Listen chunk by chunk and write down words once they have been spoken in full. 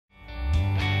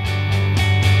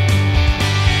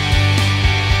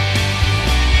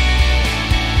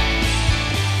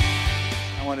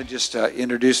just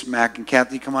introduce Mack and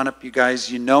Cathy. Come on up, you guys.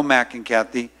 You know Mack and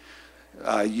Cathy.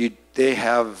 They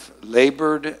have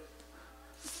labored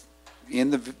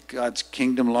in God's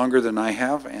kingdom longer than I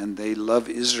have, and they love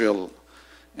Israel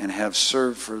and have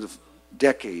served for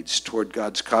decades toward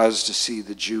God's cause to see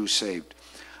the Jew saved.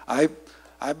 I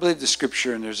believe the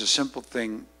scripture, and there's a simple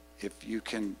thing. If you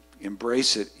can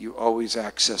embrace it, you always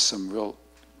access some real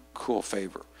cool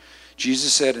favor.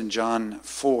 Jesus said in John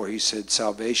 4, he said,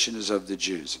 salvation is of the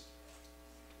Jews.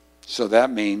 So that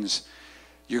means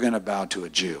you're going to bow to a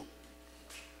Jew.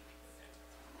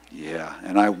 Yeah,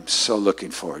 and I'm so looking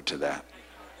forward to that.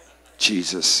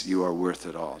 Jesus, you are worth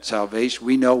it all. Salvation,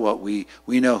 we know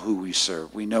who we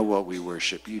serve. We know what we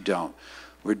worship. You don't.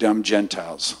 We're dumb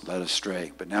Gentiles led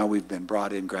astray. But now we've been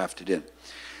brought in, grafted in.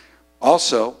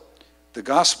 Also, the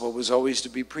gospel was always to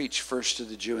be preached first to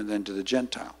the Jew and then to the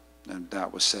Gentile. And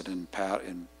that was set in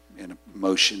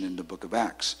motion in the book of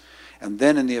Acts. And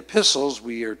then in the epistles,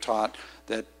 we are taught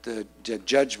that the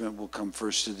judgment will come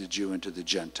first to the Jew and to the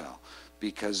Gentile,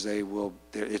 because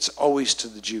it's always to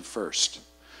the Jew first.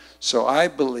 So I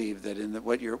believe that in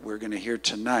what we're going to hear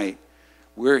tonight,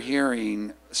 we're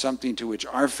hearing something to which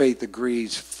our faith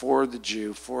agrees for the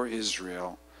Jew, for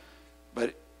Israel,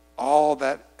 but all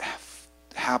that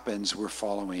happens, we're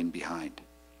following behind.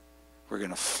 We're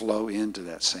going to flow into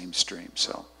that same stream.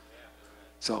 So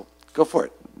go for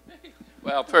it.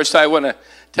 Well, first I want to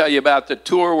tell you about the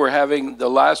tour we're having the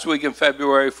last week in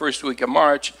February, first week of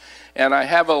March, and I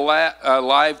have a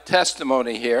live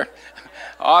testimony here.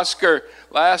 Oscar,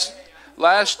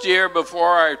 last year before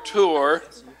our tour,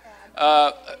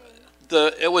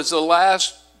 it was the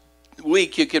last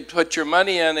week you could put your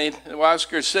money in, and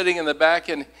Oscar's sitting in the back,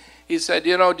 and he said,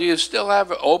 you know, do you still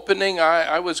have an opening?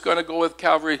 I was going to go with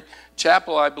Calvary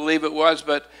Chapel, I believe it was,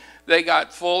 but they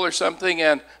got full or something,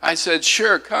 and I said,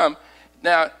 sure, come.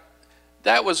 Now,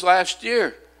 that was last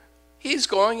year. He's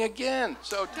going again,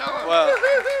 so tell him. Well,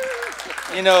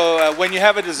 you know, when you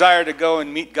have a desire to go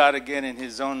and meet God again in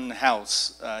his own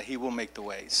house, he will make the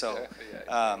way. So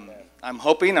I'm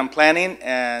hoping, I'm planning,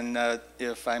 and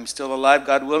if I'm still alive,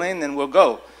 God willing, then we'll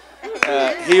go.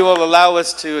 He will allow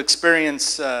us to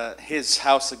experience his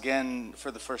house again for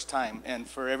the first time. And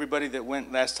for everybody that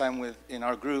went last time in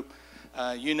our group,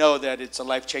 you know that it's a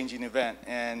life-changing event.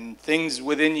 And things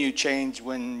within you change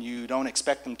when you don't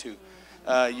expect them to.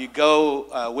 You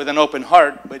go with an open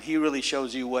heart, but he really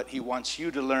shows you what he wants you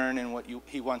to learn and what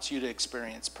he wants you to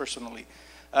experience personally.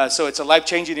 So it's a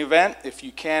life-changing event. If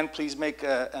you can, please make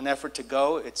an effort to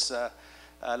go. It's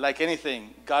like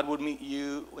anything, God would meet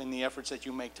you in the efforts that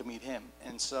you make to meet him.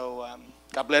 And so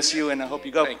God bless you, and I hope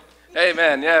you go.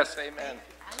 Amen. Yes, amen.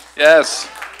 Yes.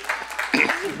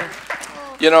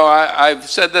 You know, I've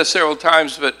said this several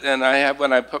times, and I have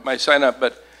when I put my sign up,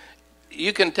 but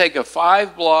you can take a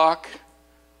 5-block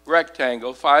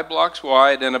rectangle, 5 blocks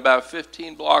wide and about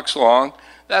 15 blocks long.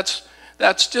 That's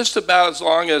just about as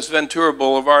long as Ventura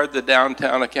Boulevard, the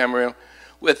downtown of Camarillo.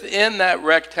 Within that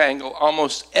rectangle,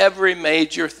 almost every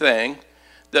major thing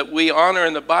that we honor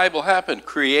in the Bible happened.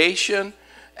 Creation,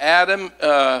 Adam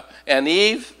and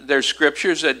Eve, there's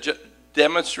scriptures that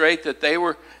demonstrate that they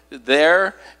were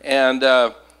there, and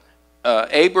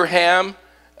Abraham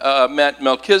met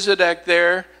Melchizedek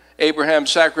there. Abraham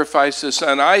sacrificed his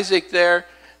son Isaac there.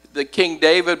 The King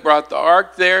David brought the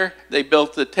ark there. They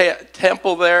built the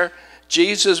temple there.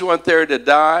 Jesus went there to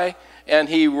die, and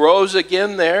he rose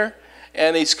again there,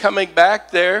 and he's coming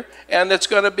back there, and it's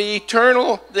going to be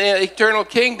eternal, the eternal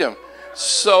kingdom.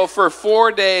 So for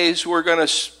 4 days, we're going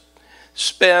to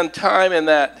spend time in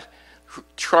that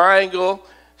triangle,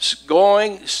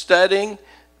 going, studying,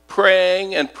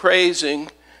 praying, and praising.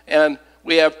 And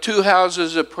we have 2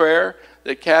 houses of prayer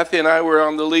that Cathy and I were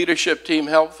on the leadership team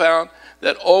help found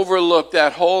that overlook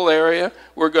that whole area.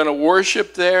 We're going to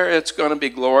worship there. It's going to be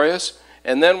glorious.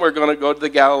 And then we're going to go to the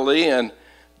Galilee and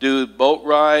do boat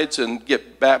rides and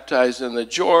get baptized in the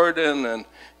Jordan and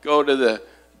go to the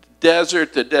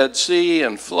desert, the Dead Sea,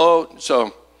 and float.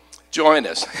 So join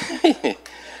us.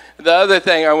 The other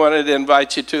thing I wanted to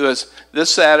invite you to is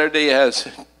this Saturday, as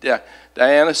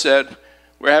Diana said,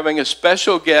 we're having a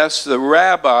special guest, the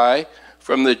rabbi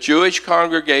from the Jewish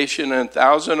congregation in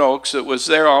Thousand Oaks that was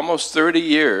there almost 30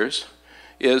 years,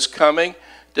 is coming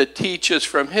to teach us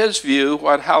from his view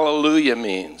what hallelujah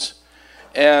means.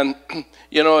 And,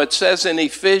 you know, it says in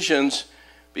Ephesians,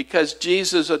 because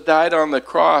Jesus had died on the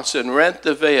cross and rent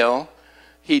the veil,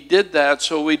 he did that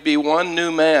so we'd be one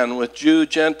new man with Jew,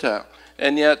 Gentile.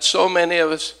 And yet so many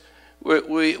of us,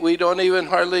 we don't even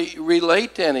hardly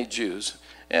relate to any Jews.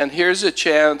 And here's a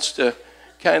chance to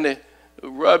kind of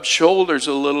rub shoulders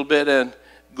a little bit and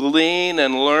glean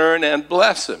and learn and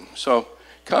bless him. So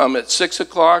come at 6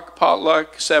 o'clock,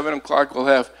 potluck, 7 o'clock we'll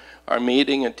have our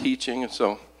meeting and teaching. And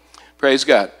so praise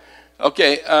God.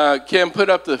 Okay, Kim, put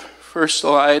up the first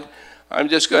slide. I'm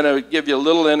just going to give you a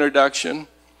little introduction.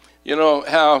 You know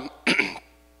how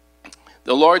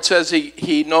the Lord says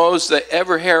he knows the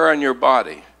every hair on your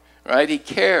body, right? He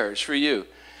cares for you.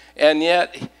 And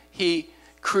yet he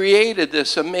created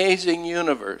this amazing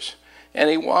universe, and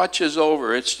he watches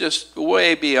over. It's just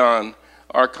way beyond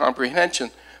our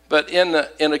comprehension. But in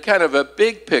a kind of a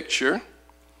big picture,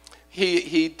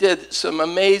 he did some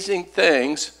amazing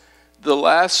things the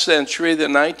last century, the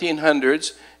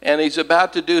 1900s, and he's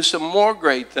about to do some more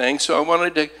great things. So I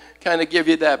wanted to kind of give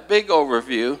you that big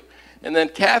overview. And then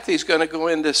Cathy's going to go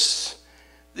into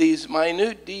these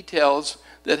minute details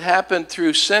that happened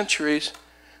through centuries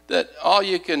that all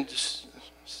you can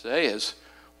say is,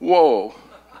 whoa,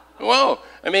 whoa.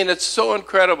 I mean, it's so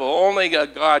incredible. Only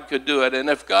God could do it. And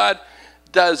if God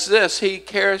does this, he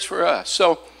cares for us.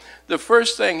 So the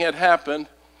first thing had happened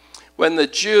when the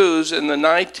Jews in the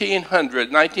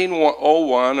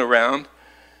 1901 around,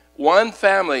 one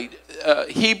family,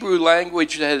 Hebrew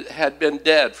language had been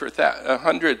dead for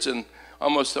hundreds and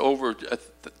almost over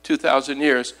 2,000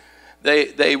 years.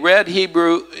 They read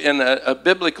Hebrew in a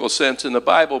biblical sense in the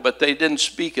Bible, but they didn't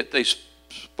speak it. They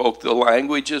spoke the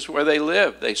languages where they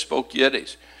lived. They spoke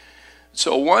Yiddish.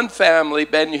 So one family,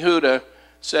 Ben Yehuda,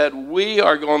 said, we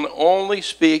are going to only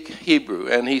speak Hebrew.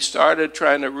 And he started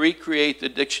trying to recreate the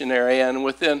dictionary. And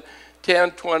within 10,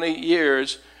 20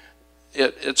 years,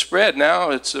 it spread.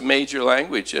 Now it's a major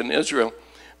language in Israel.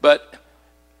 But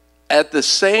at the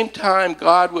same time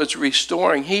God was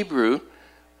restoring Hebrew,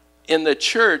 in the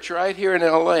church right here in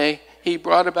LA, he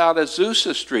brought about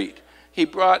Azusa Street. He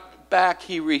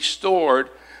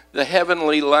restored the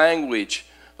heavenly language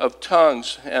of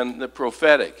tongues and the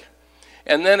prophetic.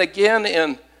 And then again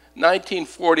in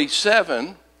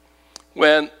 1947,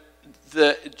 when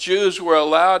the Jews were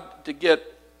allowed to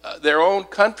get their own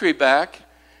country back,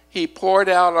 he poured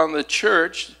out on the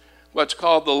church what's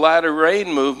called the Latter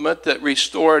Rain movement that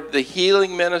restored the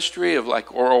healing ministry of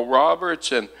like Oral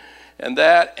Roberts and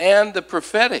the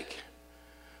prophetic.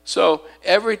 So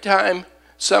every time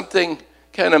something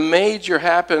kind of major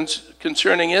happens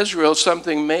concerning Israel,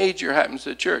 something major happens to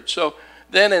the church. So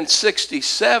then in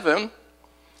 1967,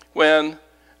 when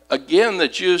again the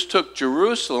Jews took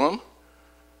Jerusalem,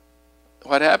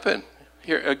 what happened?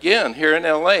 Here in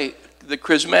LA, the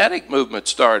charismatic movement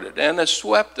started and it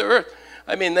swept the earth.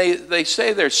 I mean, they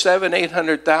say there's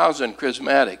 800,000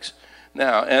 charismatics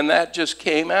now, and that just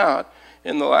came out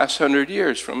in the last 100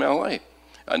 years from LA.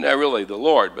 Not really the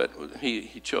Lord, but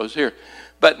he chose here.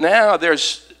 But now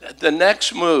there's the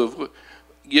next move.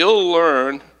 You'll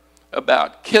learn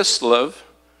about Kislev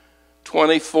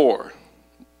 24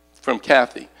 from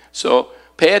Cathy. So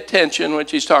pay attention when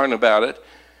she's talking about it.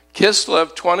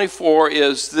 Kislev 24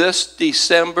 is this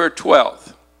December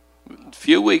 12th, a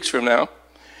few weeks from now.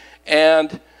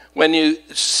 And when you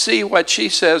see what she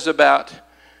says about,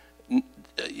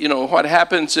 you know, what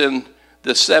happens in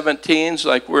the 17s,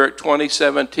 like we're at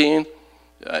 2017,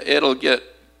 it'll get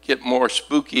more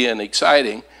spooky and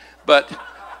exciting. But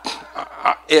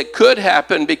it could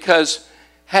happen because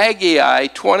Haggai,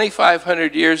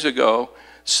 2,500 years ago,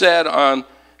 said on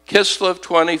Kislev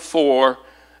 24,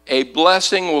 a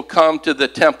blessing will come to the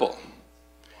temple.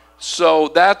 So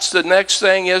that's the next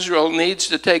thing Israel needs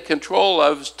to take control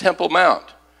of is Temple Mount.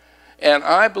 And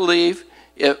I believe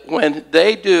when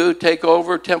they do take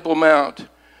over Temple Mount,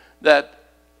 that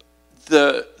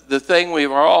the thing we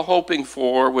were all hoping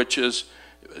for, which is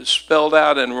spelled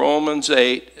out in Romans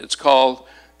 8, it's called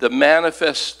the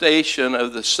manifestation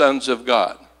of the sons of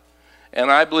God.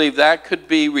 And I believe that could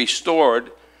be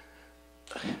restored,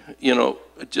 you know,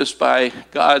 just by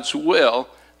God's will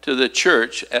to the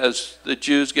church as the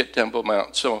Jews get Temple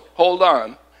Mount. So hold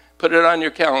on. Put it on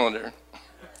your calendar.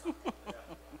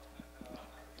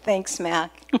 Thanks,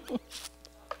 Mack.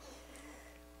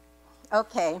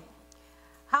 Okay.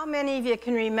 How many of you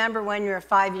can remember when you were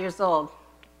 5 years old?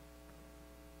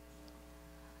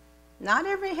 Not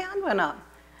every hand went up.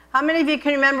 How many of you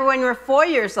can remember when you were 4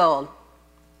 years old?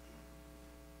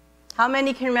 How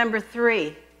many can remember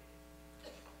 3?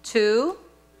 2?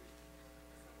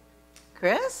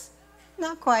 Chris?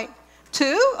 Not quite.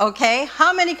 2? Okay.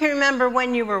 How many can remember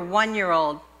when you were 1 year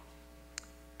old?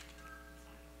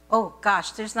 Oh,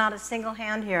 gosh, there's not a single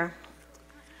hand here.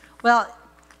 Well,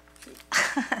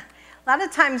 a lot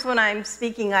of times when I'm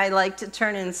speaking, I like to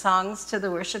turn in songs to the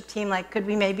worship team, like, could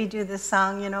we maybe do this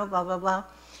song, you know, blah, blah, blah.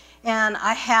 And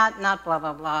I had, not blah,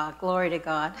 blah, blah, glory to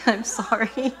God, I'm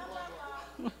sorry.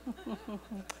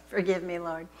 Forgive me,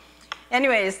 Lord.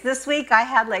 Anyways, this week I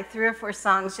had like 3 or 4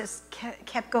 songs, just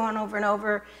kept going over and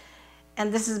over.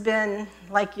 And this has been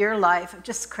like your life,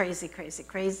 just crazy, crazy,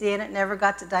 crazy. And it never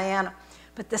got to Diana.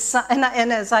 But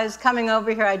and as I was coming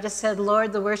over here, I just said,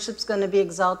 Lord, the worship's going to be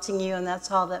exalting you, and that's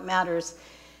all that matters.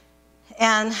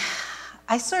 And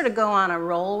I sort of go on a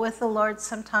roll with the Lord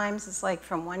sometimes. It's like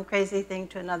from one crazy thing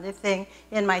to another thing.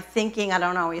 In my thinking, I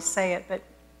don't always say it, but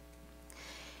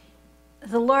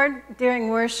the Lord, during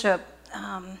worship,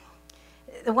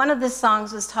 one of the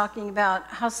songs was talking about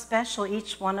how special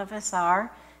each one of us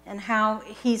are and how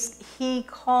he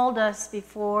called us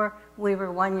before we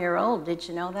were 1 year old. Did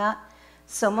you know that?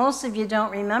 So most of you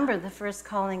don't remember the first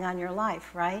calling on your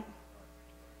life, right?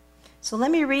 So let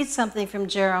me read something from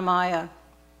Jeremiah.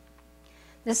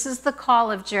 This is the call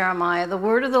of Jeremiah. The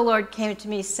word of the Lord came to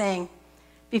me saying,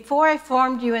 before I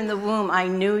formed you in the womb, I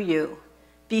knew you.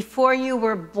 Before you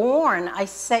were born, I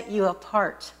set you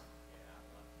apart.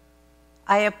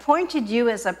 I appointed you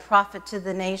as a prophet to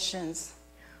the nations.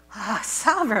 Ah,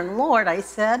 sovereign Lord, I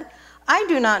said, I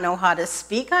do not know how to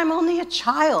speak. I'm only a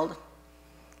child.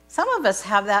 Some of us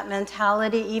have that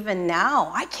mentality even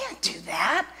now. I can't do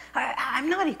that. I'm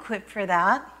not equipped for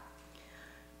that.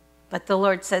 But the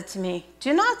Lord said to me,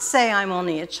 do not say I'm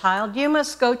only a child. You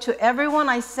must go to everyone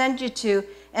I send you to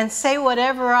and say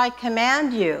whatever I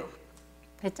command you.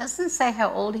 It doesn't say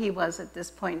how old he was at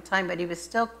this point in time, but he was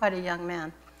still quite a young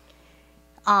man.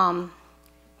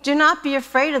 Do not be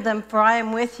afraid of them, for I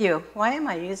am with you. Why am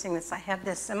I using this? I have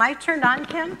this. Am I turned on,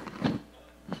 Kim? Thank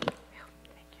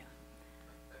you.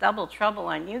 Double trouble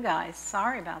on you guys.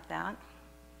 Sorry about that.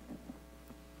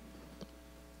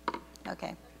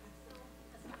 Okay.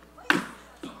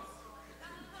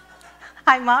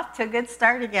 I'm off to a good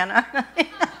start again, aren't I?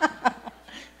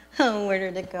 Oh, where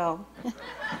did it go?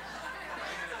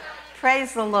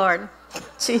 Praise the Lord.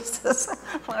 Jesus.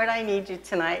 Lord, I need you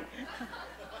tonight.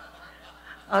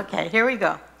 Okay, here we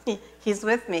go. He's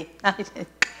with me.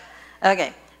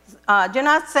 Okay. Do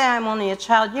not say I'm only a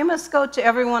child. You must go to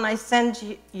everyone I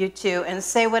send you to and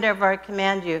say whatever I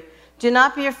command you. Do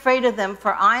not be afraid of them,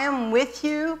 for I am with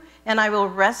you and I will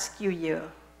rescue you.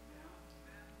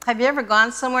 Have you ever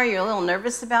gone somewhere you're a little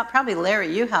nervous about? Probably,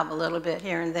 Larry, you have a little bit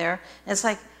here and there. And it's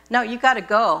like, no, you got to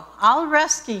go. I'll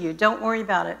rescue you. Don't worry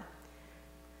about it.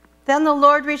 Then the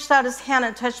Lord reached out his hand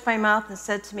and touched my mouth and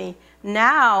said to me,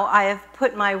 now I have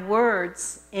put my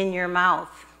words in your mouth.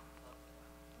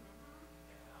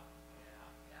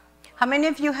 How many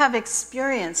of you have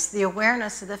experienced the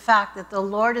awareness of the fact that the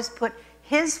Lord has put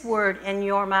his word in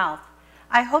your mouth?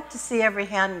 I hope to see every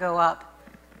hand go up.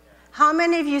 How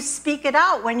many of you speak it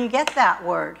out when you get that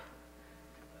word?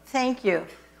 Thank you.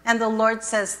 And the Lord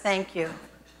says thank you.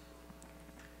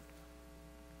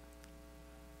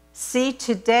 See,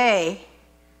 today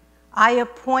I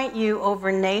appoint you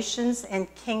over nations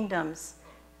and kingdoms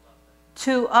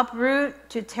to uproot,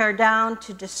 to tear down,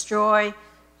 to destroy,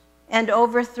 and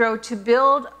overthrow, to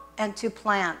build and to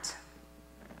plant.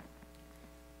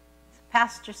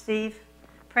 Pastor Steve,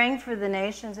 praying for the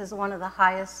nations is one of the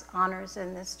highest honors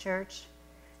in this church.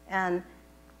 And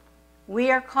we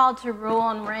are called to rule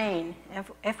and reign.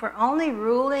 If we're only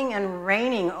ruling and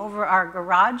reigning over our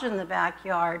garage in the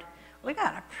backyard, we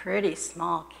got a pretty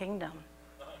small kingdom.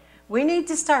 We need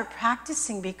to start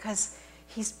practicing because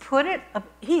he's put it,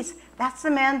 that's the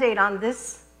mandate on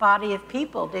this body of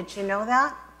people. Did you know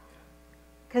that?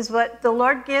 Because what the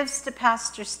Lord gives to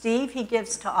Pastor Steve, he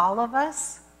gives to all of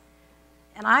us.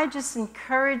 And I just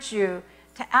encourage you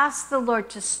to ask the Lord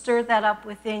to stir that up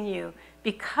within you,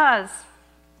 because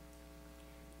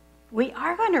we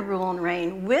are going to rule and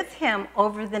reign with him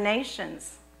over the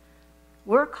nations.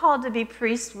 We're called to be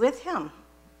priests with him,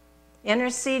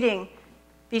 interceding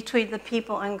between the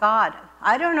people and God.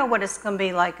 I don't know what it's going to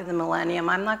be like in the millennium.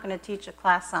 I'm not going to teach a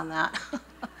class on that.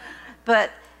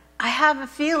 But I have a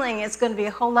feeling it's going to be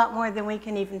a whole lot more than we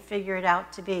can even figure it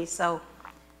out to be. So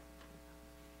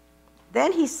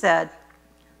then he said,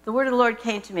 the word of the Lord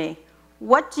came to me.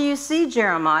 What do you see,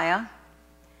 Jeremiah?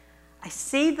 I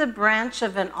see the branch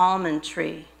of an almond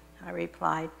tree, I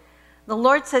replied. The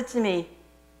Lord said to me,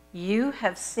 you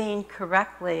have seen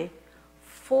correctly,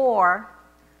 for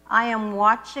I am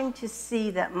watching to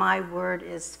see that my word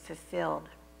is fulfilled.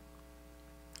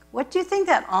 What do you think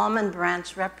that almond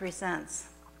branch represents?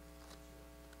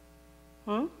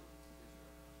 Israel.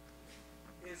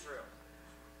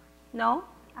 No,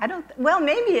 I don't. Well,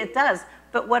 maybe it does.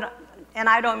 But and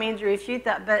I don't mean to refute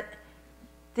that, but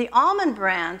the almond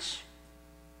branch,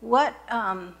 what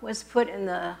was put in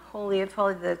the Holy of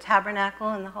Holies, the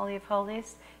tabernacle in the Holy of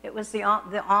Holies? It was the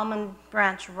almond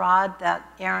branch rod that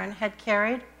Aaron had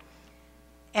carried.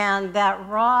 And that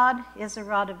rod is a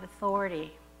rod of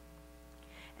authority.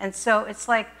 And so it's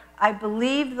like, I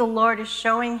believe the Lord is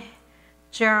showing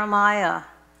Jeremiah,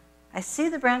 I see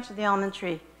the branch of the almond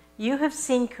tree. You have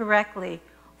seen correctly,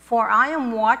 for I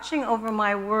am watching over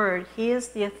my word. He is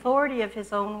the authority of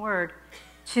his own word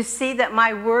to see that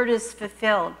my word is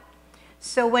fulfilled.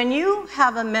 So when you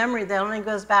have a memory that only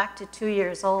goes back to 2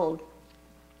 years old,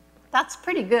 that's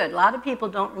pretty good. A lot of people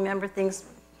don't remember things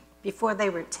before they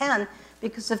were 10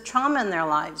 because of trauma in their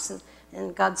lives. And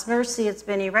in God's mercy, it's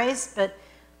been erased, but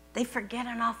they forget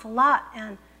an awful lot.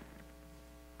 And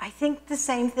I think the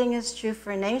same thing is true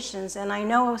for nations, and I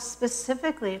know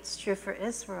specifically it's true for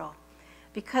Israel,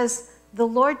 because the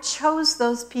Lord chose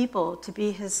those people to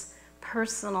be his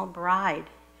personal bride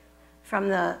from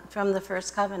the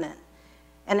first covenant.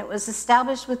 And it was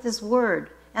established with his word,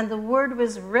 and the word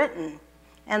was written.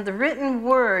 And the written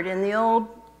word in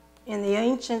the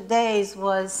ancient days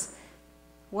was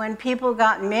when people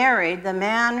got married, the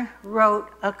man wrote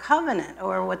a covenant,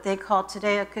 or what they call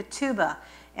today a ketubah.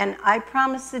 And I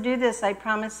promise to do this, I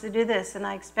promise to do this, and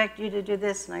I expect you to do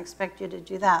this, and I expect you to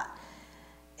do that.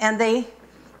 And they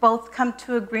both come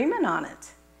to agreement on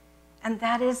it. And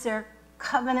that is their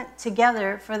covenant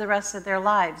together for the rest of their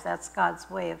lives. That's God's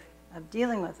way of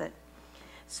dealing with it.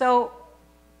 So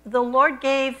the Lord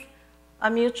gave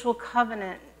a mutual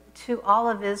covenant to all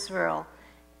of Israel.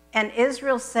 And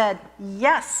Israel said,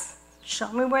 yes,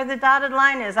 show me where the dotted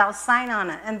line is, I'll sign on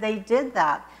it. And they did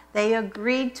that. They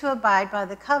agreed to abide by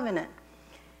the covenant.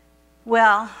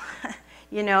 Well,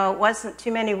 you know, it wasn't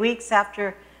too many weeks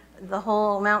after the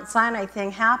whole Mount Sinai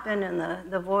thing happened,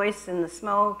 and the voice and the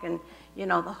smoke and, you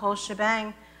know, the whole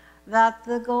shebang, that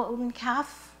the golden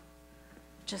calf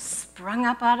just sprung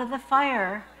up out of the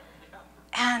fire.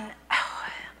 And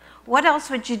what else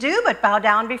would you do but bow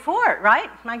down before it, right?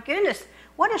 My goodness,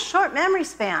 what a short memory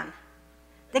span.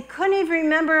 They couldn't even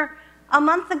remember a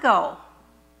month ago.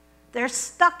 They're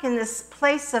stuck in this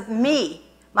place of me,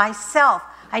 myself.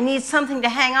 I need something to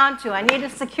hang on to. I need a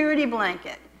security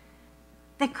blanket.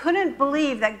 They couldn't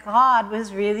believe that God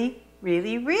was really,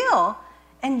 really real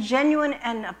and genuine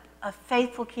and a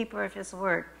faithful keeper of his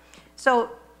word.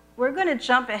 So we're going to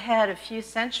jump ahead a few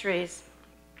centuries.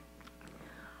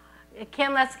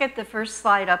 Kim, let's get the first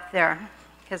slide up there,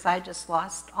 because I just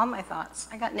lost all my thoughts.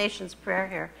 I got Nation's Prayer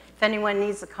here, if anyone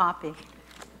needs a copy.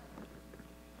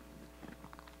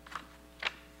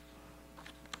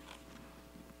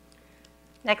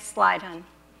 Next slide, hon.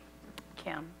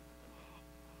 Kim.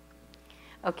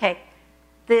 Okay.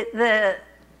 The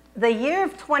year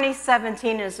of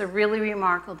 2017 is a really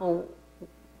remarkable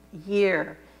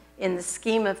year in the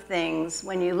scheme of things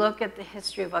when you look at the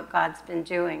history of what God's been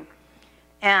doing.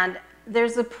 And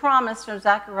there's a promise from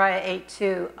Zechariah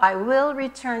 8:2, I will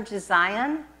return to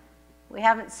Zion. We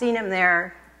haven't seen him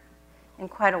there in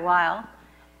quite a while.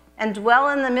 And dwell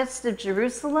in the midst of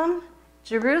Jerusalem.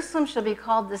 Jerusalem shall be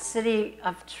called the city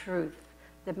of truth,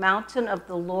 the mountain of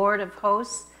the Lord of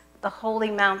hosts, the holy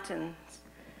mountains.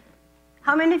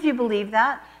 How many of you believe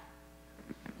that?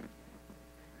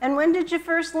 And when did you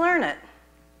first learn it?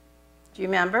 Do you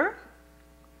remember?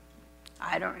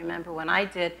 I don't remember when I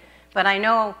did, but I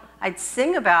know I'd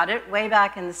sing about it way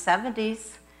back in the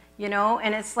 70s, you know,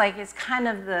 and it's like, it's kind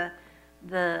of the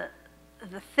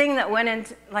thing that went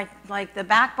into, like the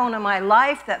backbone of my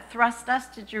life that thrust us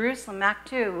to Jerusalem. Mack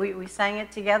too. We sang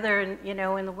it together, and you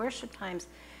know, in the worship times.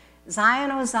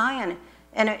 Zion, oh Zion.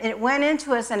 And it went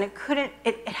into us, and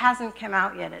it hasn't come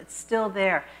out yet. It's still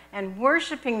there. And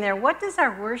worshiping there, what does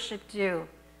our worship do?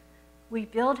 We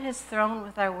build his throne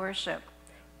with our worship.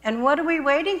 And what are we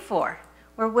waiting for?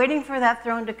 We're waiting for that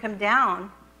throne to come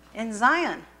down in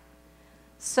Zion.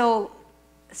 So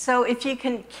if you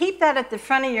can keep that at the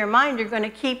front of your mind, you're going to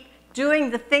keep doing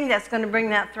the thing that's going to bring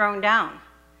that throne down.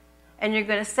 And you're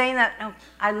going to say that, oh,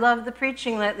 I love the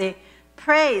preaching lately.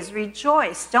 Praise,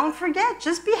 rejoice. Don't forget,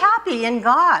 just be happy in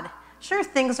God. Sure,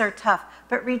 things are tough,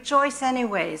 but rejoice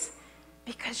anyways,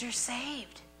 because you're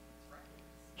saved.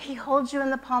 He holds you in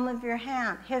the palm of your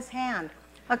hand, his hand.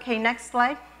 Okay, next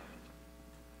slide.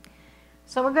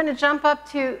 So we're going to jump up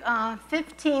to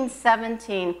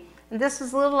 1517. And this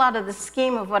is a little out of the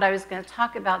scheme of what I was going to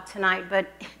talk about tonight, but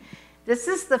this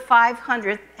is the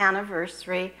 500th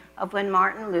anniversary of when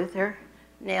Martin Luther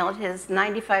nailed his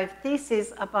 95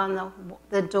 Theses up on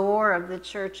the door of the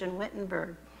church in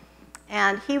Wittenberg.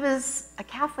 And he was a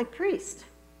Catholic priest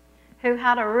who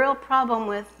had a real problem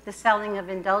with the selling of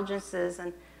indulgences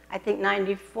and I think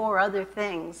 94 other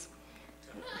things.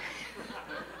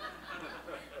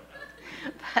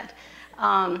 But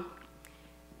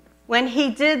when he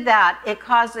did that, it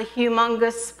caused a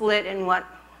humongous split in what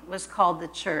was called the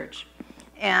church.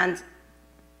 And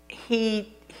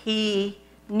he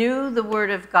knew the Word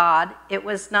of God. It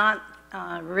was not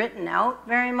written out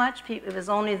very much. It was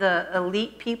only the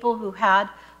elite people who had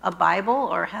a Bible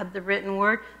or had the written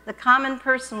Word. The common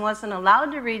person wasn't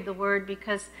allowed to read the Word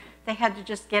because they had to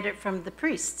just get it from the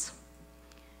priests.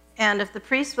 And if the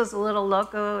priest was a little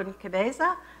loco and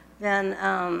cabeza,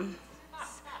 then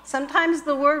sometimes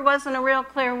the word wasn't a real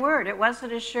clear word. It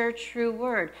wasn't a sure, true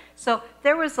word. So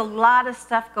there was a lot of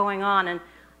stuff going on, and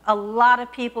a lot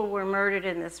of people were murdered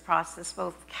in this process,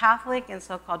 both Catholic and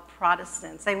so-called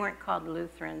Protestants. They weren't called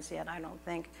Lutherans yet, I don't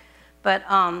think. But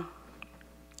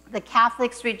the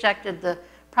Catholics rejected the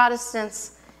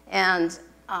Protestants and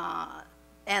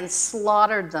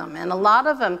slaughtered them. And a lot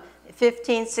of them,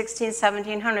 15, 16,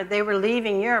 1700, they were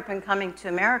leaving Europe and coming to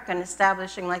America and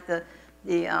establishing like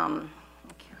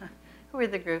who were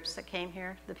the groups that came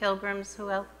here? The Pilgrims, who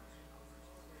else?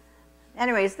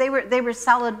 Anyways, they were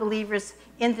solid believers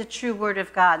in the true Word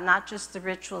of God, not just the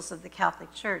rituals of the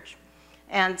Catholic Church,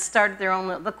 and started their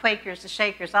own, the Quakers, the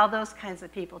Shakers, all those kinds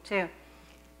of people too.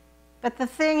 But the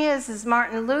thing is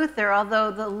Martin Luther,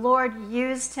 although the Lord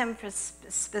used him for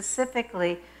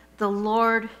specifically, the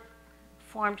Lord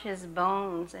formed his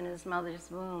bones in his mother's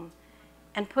womb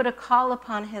and put a call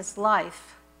upon his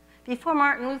life before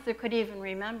Martin Luther could even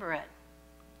remember it.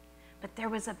 But there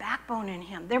was a backbone in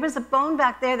him. There was a bone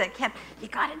back there that kept, you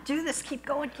got to do this, keep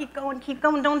going, keep going, keep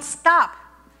going, don't stop.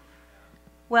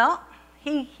 Well,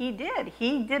 he did.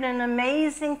 He did an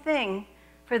amazing thing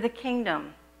for the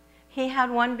kingdom. He had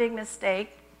one big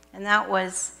mistake, and that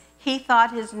was he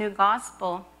thought his new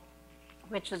gospel,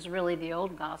 which is really the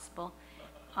old gospel,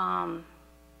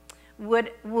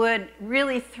 would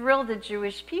really thrill the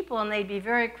Jewish people, and they'd be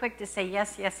very quick to say,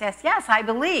 yes, yes, yes, yes, I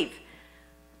believe.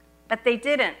 But they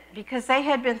didn't, because they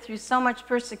had been through so much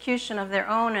persecution of their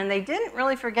own, and they didn't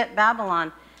really forget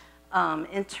Babylon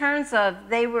in terms of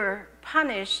they were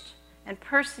punished and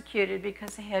persecuted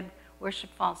because they had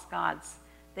worshipped false gods.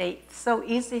 They so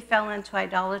easily fell into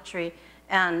idolatry,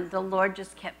 and the Lord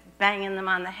just kept banging them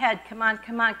on the head. Come on,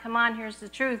 come on, come on, here's the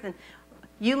truth. And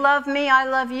you love me, I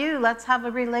love you, let's have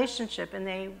a relationship. And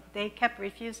they kept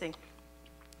refusing.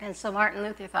 And so Martin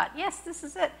Luther thought, yes, this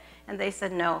is it. And they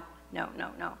said, no, no,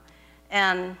 no, no.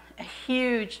 And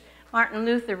Martin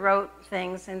Luther wrote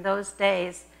things in those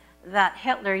days that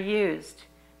Hitler used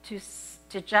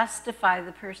to justify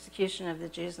the persecution of the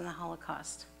Jews in the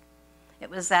Holocaust. It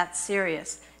was that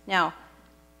serious. Now,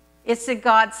 it's in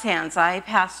God's hands. I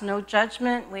pass no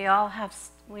judgment. We all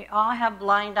have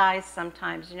blind eyes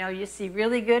sometimes. You know, you see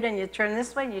really good and you turn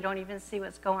this way and you don't even see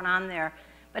what's going on there.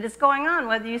 But it's going on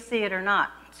whether you see it or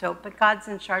not. So, but God's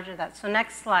in charge of that. So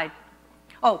next slide.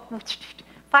 Oh,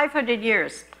 500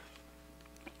 years.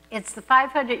 It's the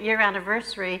 500-year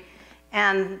anniversary,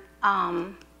 and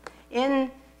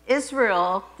in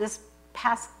Israel, this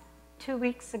past 2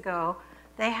 weeks ago,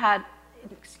 they had,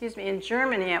 in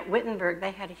Germany at Wittenberg,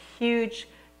 they had a huge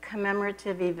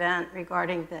commemorative event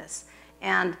regarding this.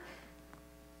 And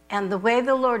the way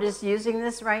the Lord is using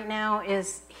this right now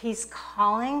is he's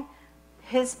calling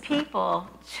his people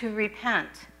to repent.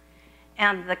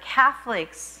 And the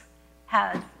Catholics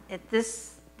had, at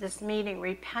this meeting,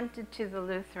 repented to the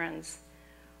Lutherans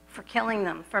for killing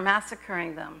them, for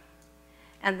massacring them.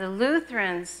 And the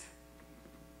Lutherans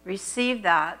received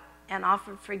that and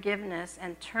offered forgiveness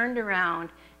and turned around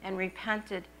and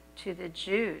repented to the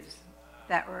Jews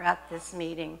that were at this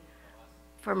meeting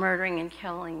for murdering and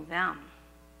killing them.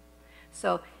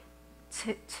 So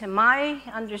to my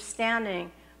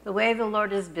understanding, the way the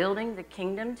Lord is building the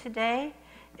kingdom today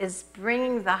is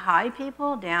bringing the high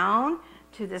people down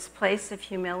to this place of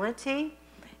humility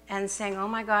and saying, oh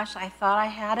my gosh, I thought I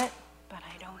had it, but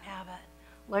I don't have it.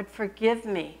 Lord, forgive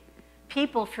me.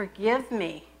 People, forgive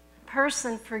me.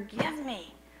 Person, forgive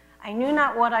me. I knew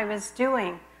not what I was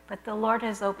doing, but the Lord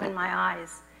has opened my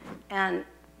eyes. And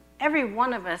every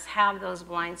one of us have those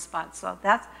blind spots. So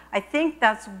I think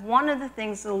that's one of the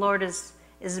things the Lord is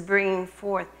bringing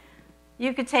forth.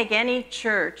 You could take any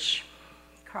church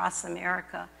across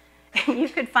America, and you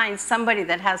could find somebody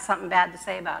that has something bad to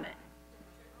say about it,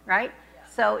 right?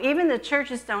 So even the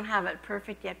churches don't have it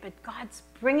perfect yet, but God's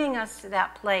bringing us to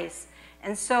that place.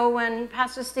 And so when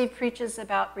Pastor Steve preaches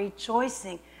about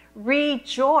rejoicing,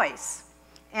 rejoice.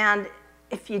 And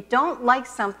if you don't like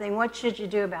something, what should you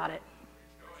do about it?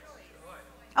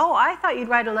 Oh, I thought you'd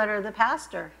write a letter to the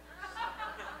pastor.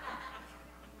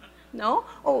 No?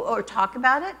 Or talk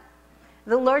about it?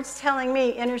 The Lord's telling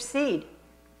me, intercede.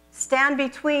 Stand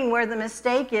between where the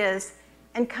mistake is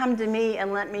and come to me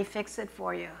and let me fix it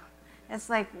for you. It's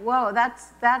like, whoa,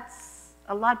 that's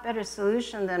a lot better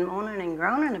solution than moaning and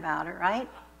groaning about it, right?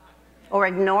 or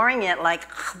ignoring it like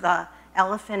the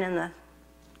elephant in the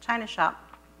china shop.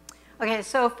 Okay,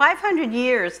 so 500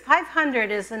 years.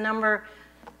 500 is a number,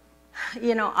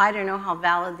 you know, I don't know how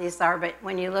valid these are, but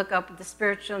when you look up the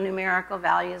spiritual numerical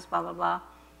values, blah, blah, blah,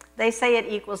 they say it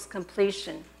equals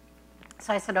completion.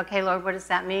 So I said, okay, Lord, what does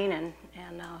that mean? And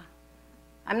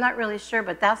I'm not really sure,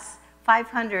 but that's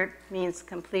 500 means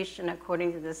completion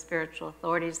according to the spiritual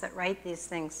authorities that write these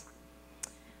things.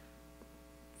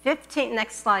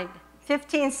 Next slide.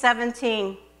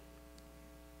 1517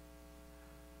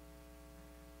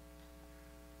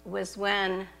 was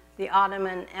when the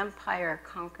Ottoman Empire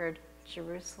conquered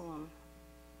Jerusalem.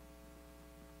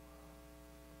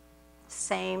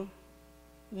 Same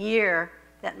year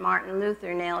that Martin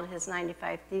Luther nailed his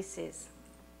 95 Theses.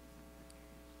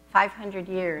 500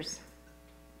 years.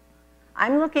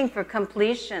 I'm looking for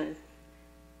completion,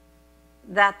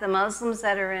 that the Muslims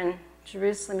that are in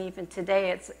Jerusalem even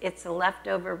today, it's a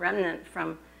leftover remnant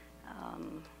from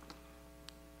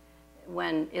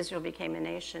when Israel became a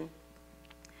nation.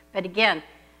 But again,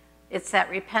 it's that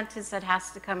repentance that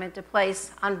has to come into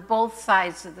place on both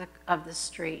sides of the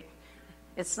street.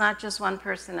 It's not just one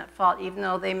person at fault. Even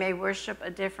though they may worship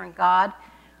a different God,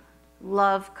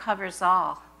 love covers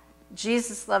all.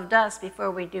 Jesus loved us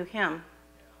before we do him.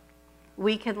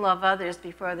 We can love others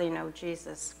before they know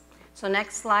Jesus. So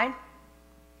next slide.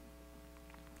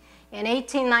 In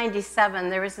 1897,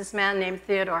 there was this man named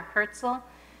Theodor Herzl.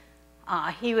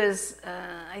 He was,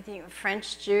 I think, a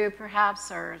French Jew,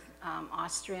 perhaps, or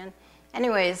Austrian.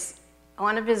 Anyways,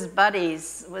 one of his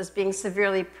buddies was being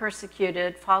severely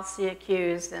persecuted, falsely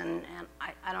accused, and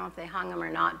I don't know if they hung him or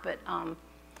not, but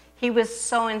he was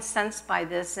so incensed by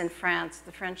this in France,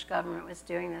 the French government was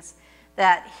doing this,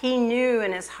 that he knew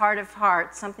in his heart of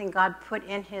hearts, something God put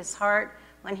in his heart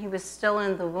when he was still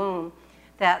in the womb,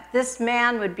 that this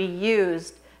man would be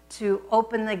used to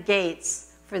open the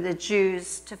gates for the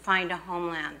Jews to find a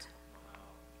homeland.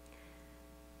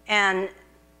 And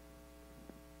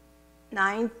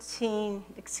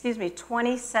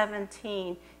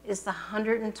 2017 is the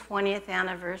 120th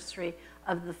anniversary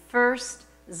of the first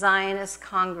Zionist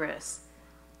Congress.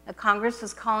 The Congress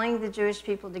was calling the Jewish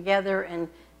people together and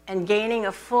gaining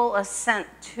a full assent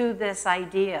to this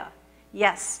idea.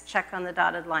 Yes, check on the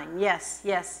dotted line. Yes,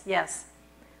 yes, yes.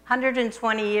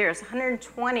 120 years.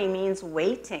 120 means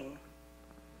waiting.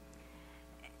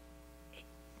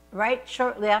 Right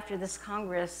shortly after this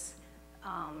Congress,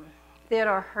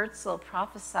 Theodor Herzl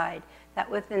prophesied that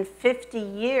within 50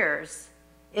 years,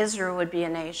 Israel would be a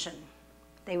nation.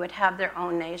 They would have their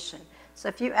own nation. So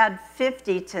if you add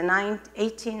 50 to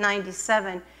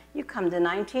 1897, you come to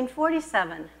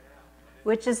 1947,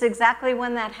 which is exactly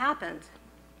when that happened.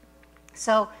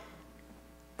 So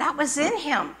that was in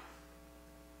him.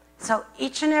 So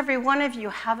each and every one of you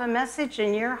have a message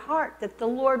in your heart that the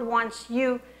Lord wants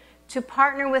you to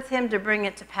partner with him to bring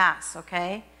it to pass,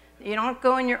 okay? You don't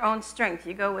go in your own strength,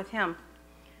 you go with him.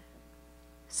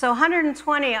 So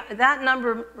 120, that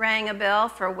number rang a bell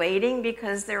for waiting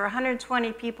because there were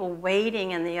 120 people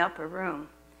waiting in the upper room.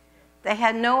 They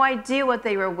had no idea what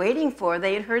they were waiting for.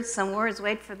 They had heard some words,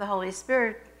 wait for the Holy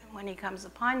Spirit. When he comes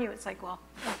upon you, it's like, well,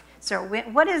 so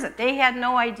what is it? They had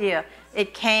no idea.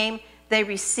 It came, they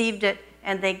received it,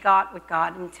 and they got what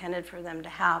God intended for them to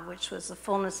have, which was the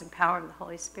fullness and power of the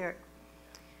Holy Spirit.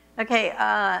 Okay,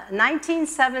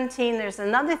 1917, there's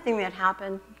another thing that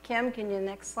happened. Kim, can you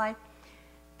next slide?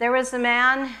 There was a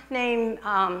man named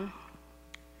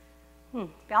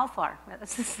Balfour.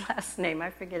 That's his last name. I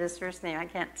forget his first name. I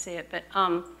can't see it. But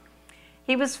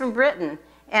he was from Britain.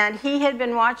 And he had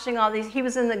been watching all these. He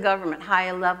was in the government,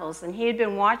 high levels. And he had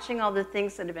been watching all the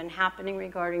things that had been happening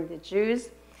regarding the Jews.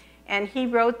 And he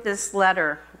wrote this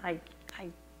letter.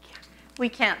 We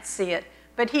can't see it.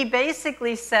 But he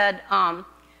basically said,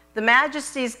 the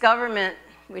Majesty's government,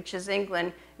 which is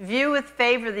England, view with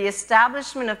favor the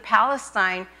establishment of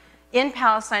Palestine, in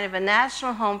Palestine, of a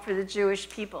national home for the Jewish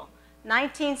people.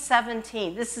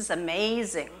 1917, this is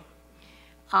amazing.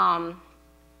 And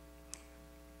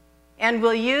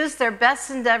will use their best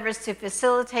endeavors to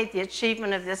facilitate the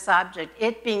achievement of this object,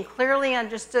 it being clearly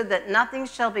understood that nothing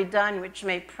shall be done which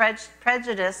may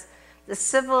prejudice the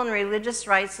civil and religious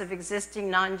rights of existing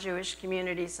non-Jewish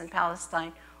communities in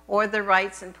Palestine, or the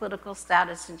rights and political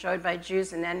status enjoyed by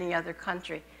Jews in any other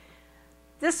country.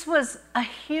 This was a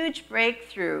huge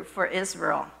breakthrough for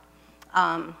Israel,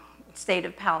 State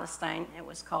of Palestine it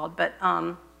was called, but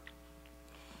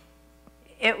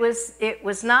it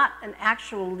was not an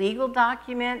actual legal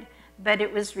document, but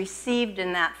it was received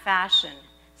in that fashion.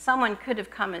 Someone could have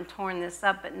come and torn this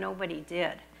up, but nobody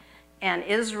did. And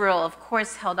Israel, of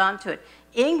course, held on to it.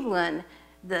 England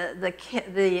the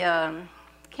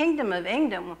kingdom of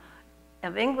England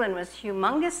was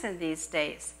humongous in these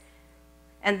days.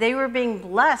 And they were being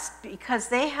blessed because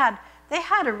they had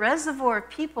a reservoir of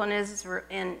people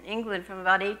in England from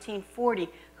about 1840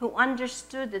 who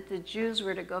understood that the Jews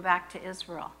were to go back to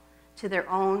Israel, to their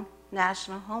own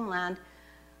national homeland,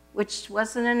 which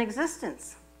wasn't in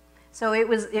existence. So it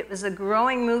was a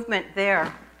growing movement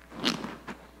there.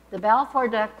 The Balfour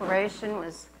Declaration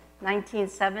was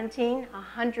 1917,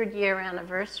 100-year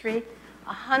anniversary.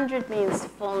 100 means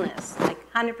fullness,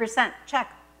 like 100%,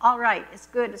 check, all right, it's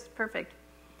good, it's perfect.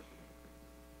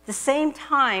 The same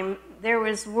time, there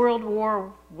was World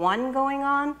War I going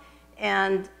on,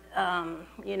 and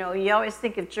you always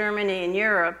think of Germany and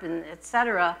Europe and et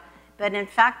cetera, but in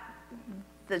fact,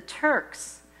 the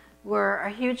Turks were a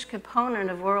huge component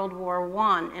of World War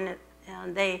I,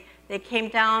 and they came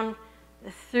down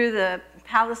through the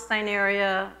Palestine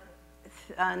area,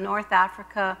 North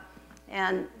Africa,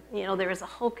 and there was a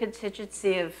whole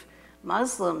contingency of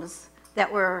Muslims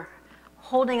that were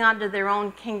holding on to their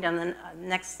own kingdom. The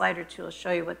next slide or two will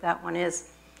show you what that one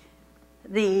is.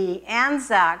 The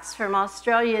Anzacs from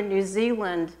Australia and New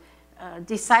Zealand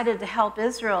decided to help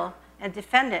Israel and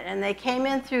defend it. And they came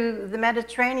in through the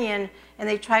Mediterranean and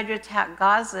they tried to attack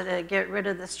Gaza to get rid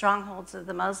of the strongholds of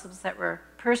the Muslims that were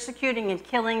persecuting and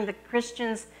killing the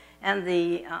Christians and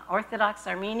the Orthodox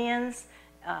Armenians.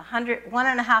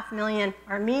 1.5 million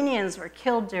Armenians were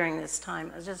killed during this time.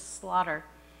 It was just slaughter.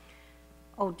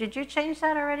 Oh, did you change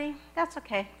that already? That's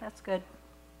okay. That's good.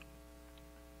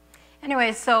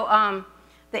 Anyway, so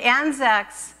the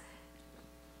Anzacs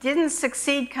didn't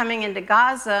succeed coming into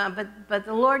Gaza, but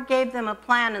the Lord gave them a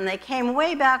plan, and they came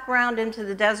way back around into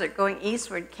the desert, going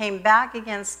eastward, came back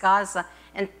against Gaza,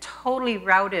 and totally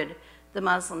routed the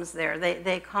Muslims there.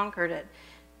 They conquered it.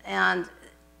 And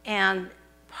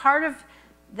part of,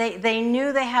 they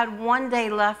knew they had one day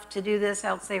left to do this,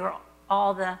 else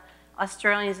all the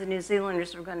Australians and New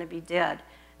Zealanders were going to be dead.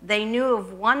 They knew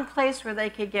of one place where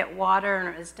they could get water, and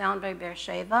it was down by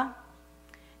Beersheba.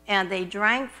 And they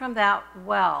drank from that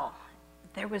well.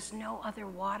 There was no other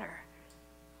water.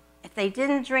 If they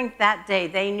didn't drink that day,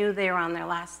 they knew they were on their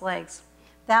last legs.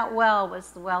 That well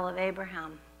was the well of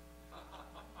Abraham.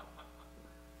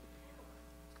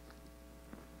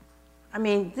 I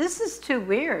mean, this is too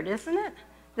weird, isn't it?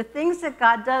 The things that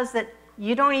God does that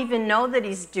you don't even know that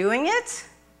he's doing it,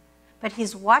 but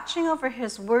he's watching over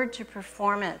his word to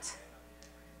perform it.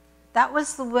 That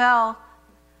was the well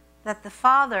that the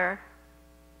father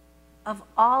of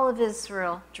all of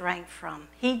Israel drank from.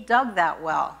 He dug that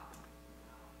well.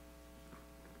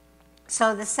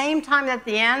 So the same time that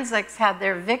the Anzacs had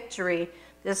their victory,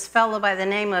 this fellow by the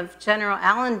name of General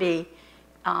Allenby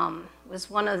was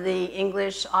one of the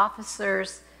English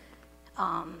officers.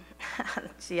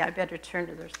 Gee, I better turn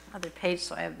to the other page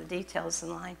so I have the details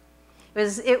in line.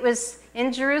 It was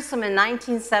in Jerusalem in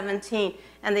 1917,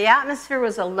 and the atmosphere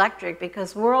was electric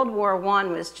because World War I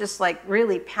was just like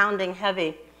really pounding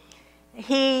heavy.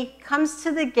 He comes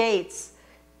to the gates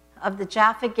of the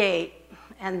Jaffa Gate,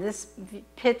 and this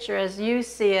picture, as you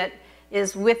see it,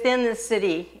 is within the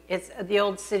city. It's the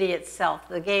old city itself.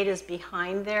 The gate is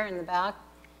behind there in the back.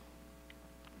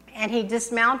 And he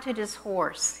dismounted his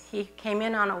horse. He came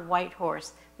in on a white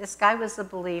horse. This guy was a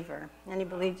believer, and he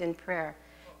believed in prayer.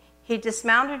 He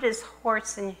dismounted his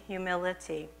horse in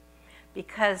humility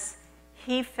because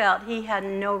he felt he had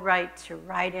no right to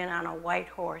ride in on a white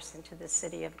horse into the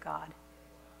city of God.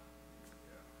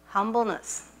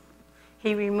 Humbleness.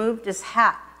 He removed his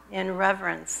hat in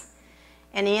reverence,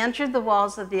 and he entered the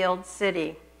walls of the old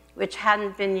city, which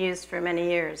hadn't been used for many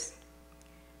years.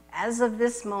 As of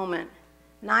this moment,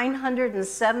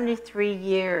 973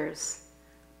 years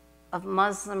of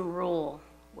Muslim rule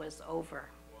was over.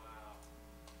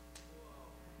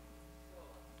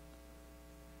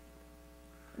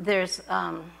 There's,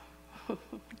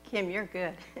 Kim, you're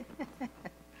good.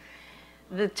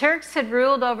 The Turks had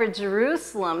ruled over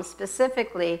Jerusalem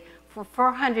specifically for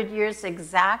 400 years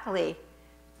exactly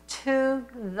to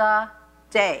the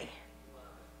day.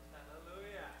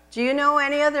 Do you know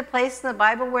any other place in the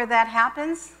Bible where that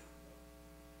happens?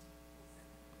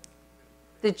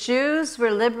 The Jews were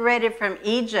liberated from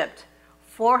Egypt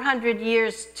 400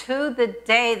 years to the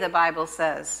day, the Bible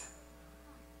says.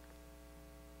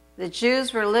 The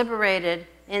Jews were liberated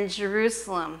in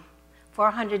Jerusalem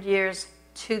 400 years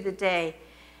to the day.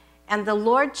 And the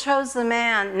Lord chose a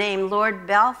man named Lord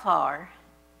Balfour,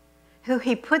 who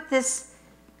he put this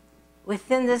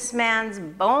within this man's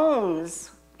bones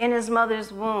in his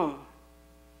mother's womb.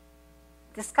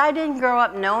 This guy didn't grow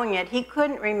up knowing it. He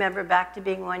couldn't remember back to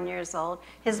being 1 year old.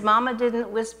 His mama didn't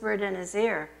whisper it in his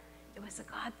ear. It was a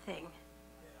God thing.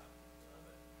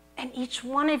 And each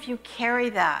one of you carry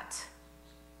that.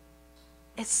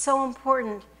 It's so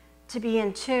important to be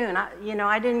in tune.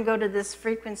 I didn't go to this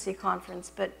frequency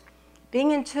conference, but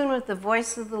being in tune with the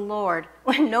voice of the Lord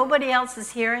when nobody else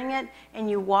is hearing it and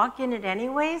you walk in it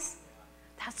anyways,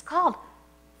 that's called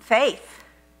faith.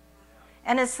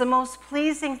 And it's the most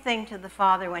pleasing thing to the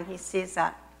Father when he sees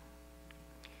that.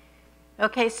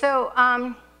 Okay, so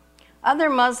other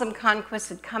Muslim conquests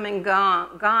had come and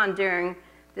gone during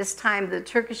this time. The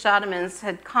Turkish Ottomans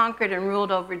had conquered and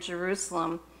ruled over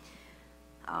Jerusalem,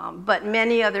 but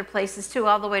many other places too,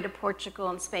 all the way to Portugal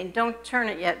and Spain. Don't turn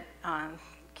it yet,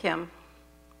 Kim.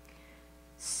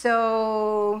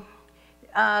 So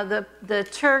the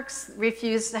Turks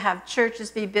refused to have churches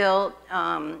be built.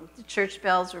 The church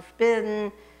bells were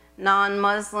forbidden.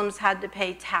 Non-Muslims had to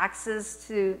pay taxes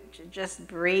to just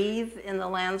breathe in the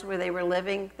lands where they were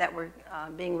living that were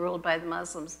being ruled by the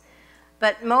Muslims.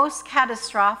 But most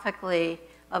catastrophically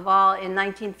of all, in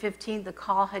 1915, the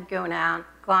call had gone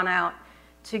out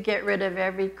to get rid of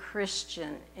every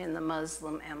Christian in the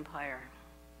Muslim empire.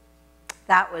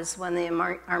 That was when the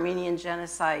Armenian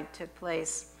genocide took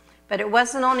place. But it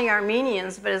wasn't only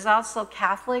Armenians, but it was also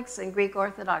Catholics and Greek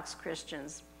Orthodox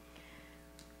Christians.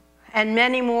 And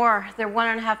many more. There were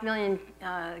 1.5 million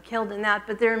killed in that,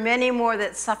 but there are many more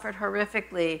that suffered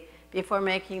horrifically before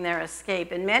making their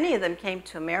escape. And many of them came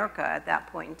to America at that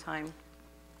point in time.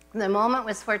 The moment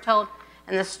was foretold,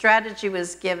 and the strategy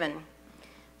was given.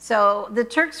 So the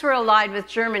Turks were allied with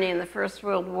Germany in the First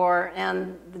World War,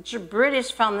 and the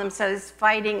British found themselves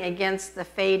fighting against the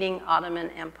fading Ottoman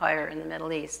Empire in the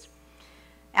Middle East.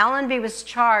 Allenby was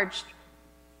charged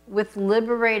with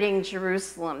liberating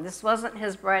Jerusalem. This wasn't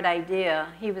his bright idea.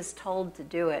 He was told to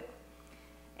do it.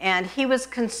 And he was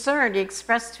concerned. He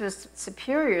expressed to his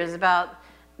superiors about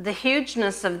the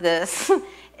hugeness of this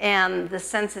and the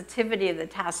sensitivity of the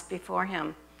task before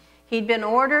him. He'd been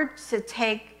ordered to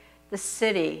take the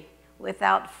city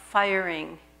without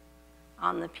firing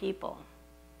on the people.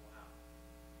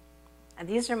 And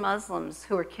these are Muslims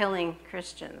who were killing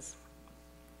Christians.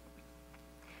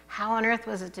 How on earth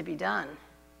was it to be done?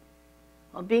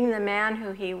 Well, being the man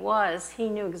who he was, he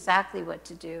knew exactly what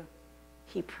to do.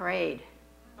 He prayed.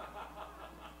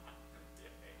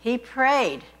 He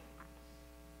prayed.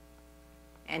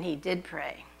 And he did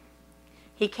pray.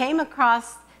 He came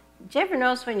across, do you ever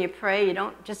notice when you pray, you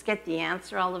don't just get the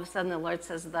answer, all of a sudden the Lord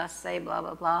says, thus say, blah,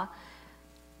 blah, blah.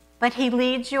 But he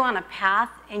leads you on a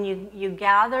path, and you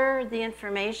gather the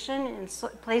information in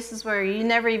places where you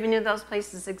never even knew those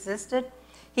places existed.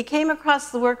 He came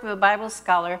across the work of a Bible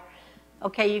scholar.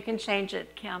 Okay, you can change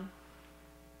it, Kim.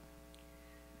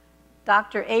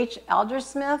 Dr. H.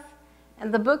 Aldersmith,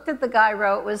 and the book that the guy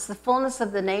wrote was The Fullness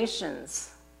of the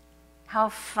Nations. How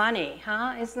funny,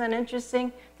 huh? Isn't that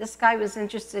interesting? This guy was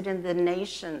interested in the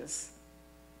nations.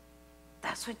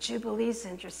 That's what Jubilee's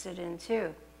interested in,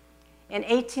 too. In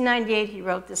 1898, he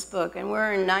wrote this book, and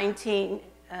we're in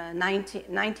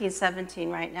 1917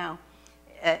 right now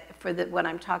for what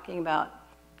I'm talking about.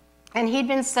 And he'd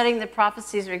been studying the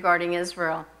prophecies regarding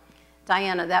Israel.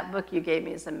 Diana, that book you gave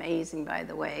me is amazing, by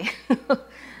the way.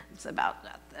 It's about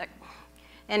that.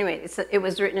 Anyway, it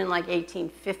was written in like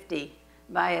 1850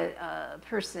 by a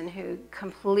person who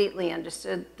completely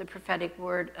understood the prophetic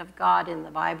word of God in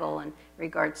the Bible in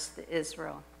regards to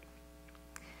Israel.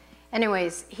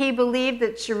 Anyways, he believed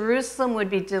that Jerusalem would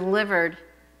be delivered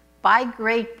by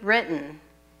Great Britain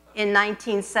in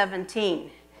 1917.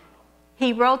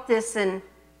 He wrote this in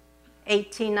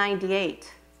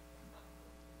 1898.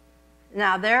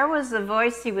 Now, there was a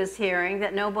voice he was hearing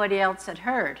that nobody else had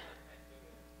heard.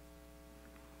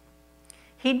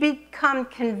 He'd become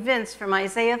convinced from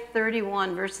Isaiah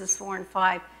 31, verses 4 and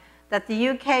 5, that the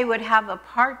UK would have a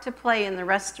part to play in the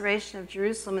restoration of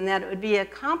Jerusalem, and that it would be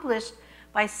accomplished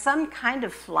by some kind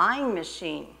of flying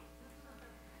machine.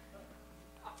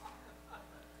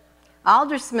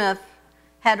 Aldersmith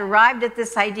had arrived at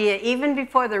this idea even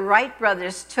before the Wright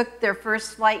brothers took their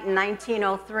first flight in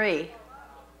 1903.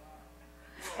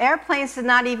 Airplanes had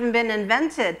not even been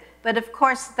invented, but of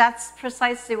course that's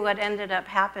precisely what ended up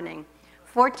happening.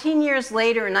 14 years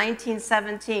later, in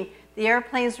 1917, the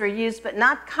airplanes were used, but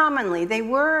not commonly. They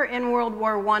were in World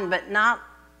War I, but not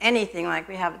anything like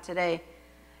we have it today.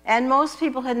 And most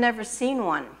people had never seen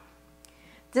one.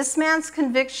 This man's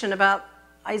conviction about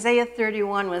Isaiah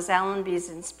 31 was Allenby's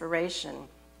inspiration.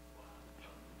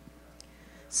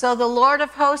 So the Lord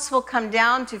of hosts will come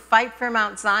down to fight for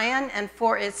Mount Zion and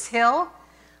for its hill,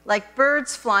 like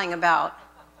birds flying about.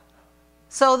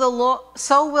 So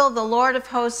will the Lord of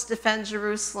hosts defend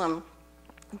Jerusalem.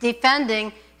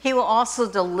 Defending, he will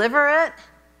also deliver it,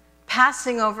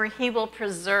 passing over, he will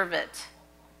preserve it.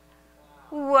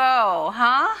 Whoa,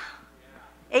 huh?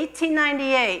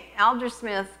 1898,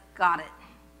 Aldersmith got it.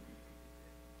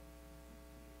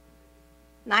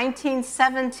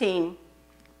 1917,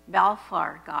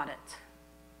 Balfour got it.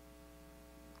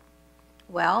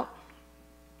 Well,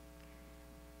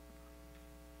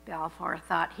 Balfour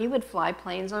thought he would fly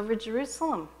planes over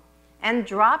Jerusalem and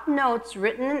drop notes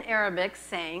written in Arabic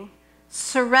saying,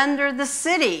 "Surrender the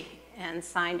city," and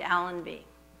signed Allenby.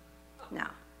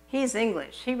 Now, he's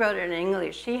English. He wrote it in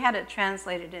English. He had it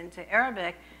translated into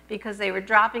Arabic because they were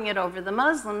dropping it over the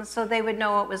Muslims so they would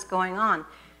know what was going on.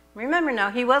 Remember now,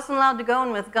 he wasn't allowed to go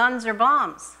in with guns or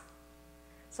bombs.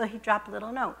 So he dropped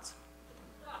little notes.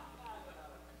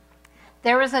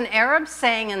 There was an Arab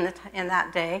saying in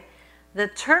that day, the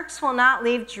Turks will not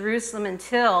leave Jerusalem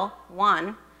until,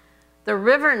 1, the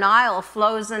river Nile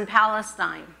flows in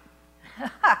Palestine.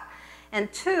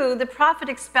 And 2, the prophet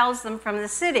expels them from the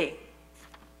city.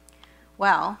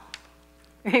 Well,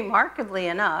 remarkably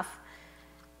enough,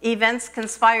 events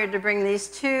conspired to bring these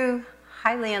two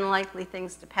highly unlikely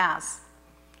things to pass.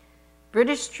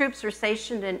 British troops were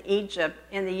stationed in Egypt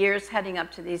in the years heading up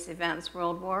to these events,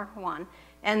 World War I,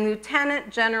 and Lieutenant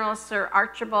General Sir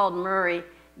Archibald Murray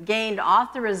gained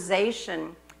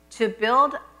authorization to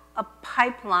build a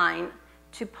pipeline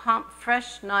to pump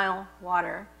fresh Nile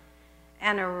water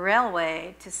and a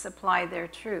railway to supply their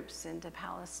troops into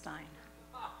Palestine.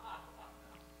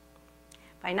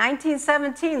 By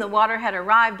 1917, the water had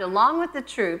arrived along with the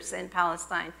troops in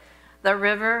Palestine. The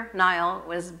river Nile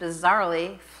was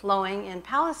bizarrely flowing in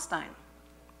Palestine.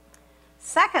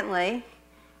 Secondly,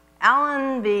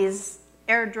 Allenby's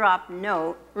airdrop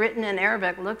note, written in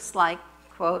Arabic, looks like,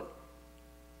 quote,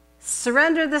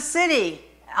 "Surrender the city,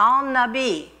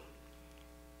 Al-Nabi."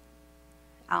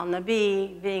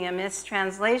 Al-Nabi being a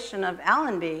mistranslation of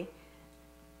Allenby.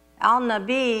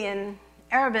 Al-Nabi in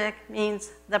Arabic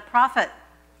means the prophet.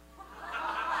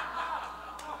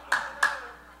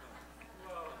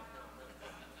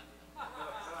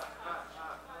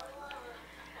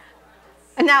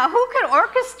 Now, who could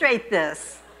orchestrate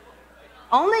this?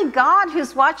 Only God,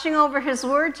 who's watching over his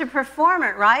word to perform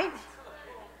it, right?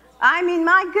 I mean,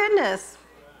 my goodness.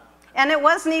 And it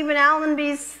wasn't even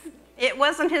Allenby's, it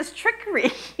wasn't his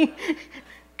trickery.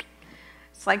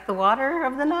 It's like the water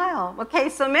of the Nile. Okay,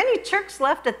 so many Turks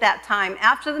left at that time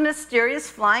after the mysterious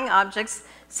flying objects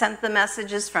sent the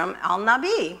messages from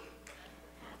Al-Nabi.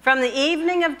 From the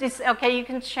evening of, okay, you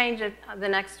can change it, the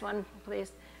next one,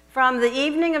 please. From the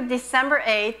evening of December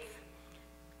 8th,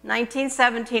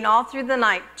 1917, all through the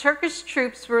night, Turkish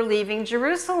troops were leaving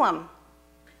Jerusalem.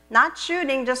 Not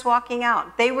shooting, just walking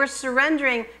out. They were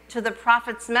surrendering to the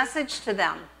prophet's message to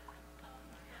them.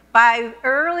 By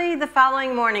early the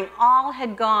following morning, all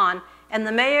had gone, and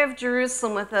the mayor of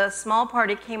Jerusalem with a small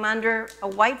party came under a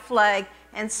white flag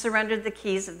and surrendered the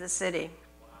keys of the city.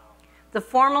 The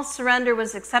formal surrender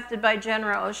was accepted by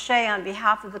General O'Shea on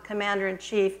behalf of the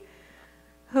commander-in-chief,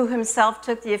 who himself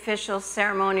took the official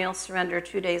ceremonial surrender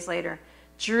 2 days later.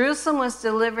 Jerusalem was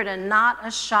delivered and not a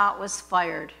shot was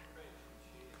fired.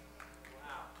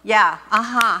 Yeah,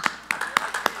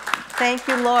 Thank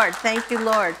you, Lord. Thank you,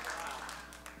 Lord.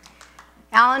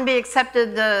 Allenby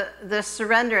accepted the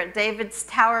surrender at David's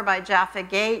Tower by Jaffa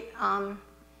Gate.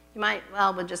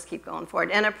 We'll just keep going forward.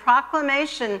 And a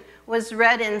proclamation was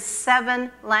read in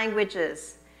 7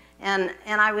 languages. And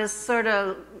I was sort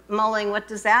of mulling, what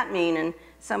does that mean? And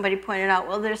somebody pointed out,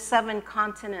 well, there's 7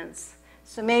 continents.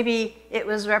 So maybe it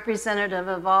was representative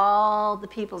of all the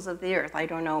peoples of the earth. I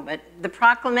don't know. But the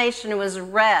proclamation was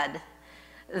read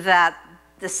that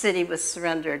the city was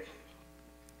surrendered.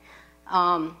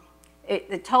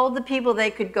 It told the people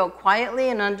they could go quietly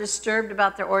and undisturbed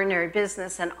about their ordinary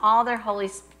business, and all their holy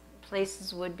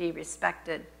places would be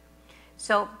respected.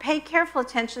 So pay careful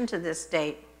attention to this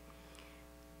date.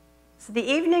 So the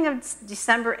evening of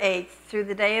December 8th through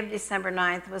the day of December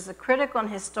 9th was a critical and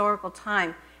historical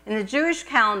time. In the Jewish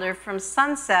calendar, from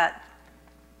sunset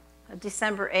of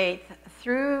December 8th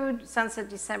through sunset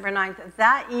December 9th,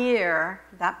 that year,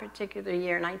 that particular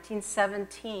year,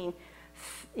 1917,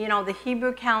 you know, the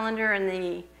Hebrew calendar and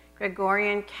the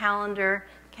Gregorian calendar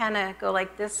kind of go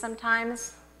like this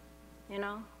sometimes, you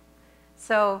know.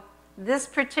 So this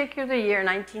particular year,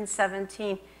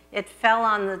 1917, it fell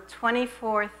on the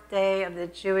 24th day of the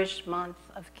Jewish month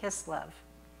of Kislev.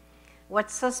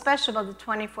 What's so special about the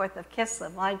 24th of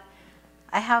Kislev? Well,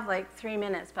 I have like 3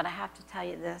 minutes, but I have to tell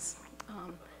you this.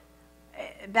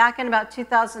 Back in about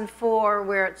 2004,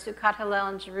 we're at Sukkot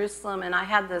Hallel in Jerusalem, and I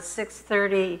had the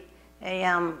 6:30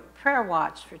 a.m. prayer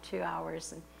watch for 2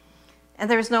 hours. And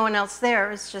there was no one else there.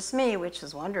 It was just me, which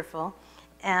was wonderful.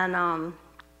 I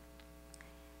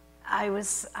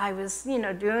was,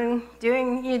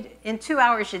 doing, in 2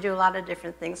 hours you do a lot of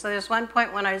different things. So there's one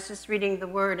point when I was just reading the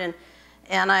word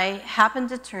and I happened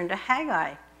to turn to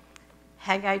Haggai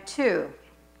 2.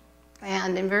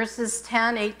 And in verses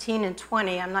 10, 18, and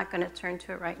 20, I'm not going to turn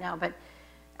to it right now, but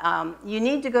you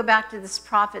need to go back to this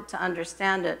prophet to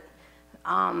understand it.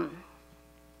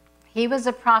 He was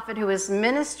a prophet who was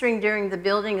ministering during the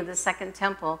building of the second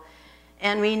temple.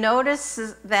 And we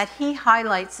notice that he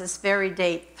highlights this very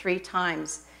date 3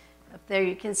 times. Up there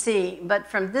you can see, but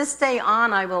from this day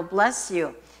on I will bless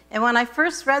you. And when I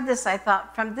first read this, I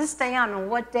thought, from this day on,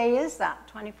 what day is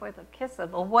that? 24th of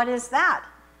Kislev. Well, what is that?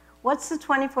 What's the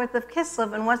 24th of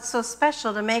Kislev, and what's so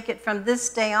special to make it from this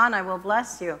day on I will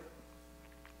bless you?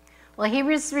 Well, he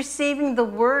was receiving the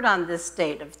word on this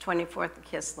date of 24th of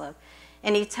Kislev,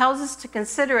 and he tells us to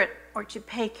consider it or to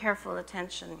pay careful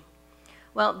attention.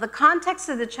 Well, the context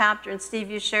of the chapter, and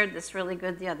Steve, you shared this really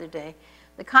good the other day,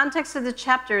 the context of the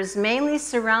chapter is mainly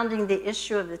surrounding the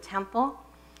issue of the temple,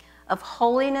 of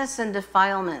holiness and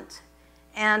defilement,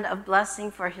 and of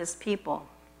blessing for his people.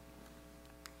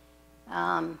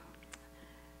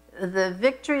 The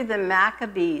victory of the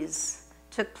Maccabees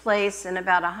took place in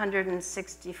about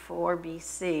 164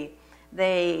 BC.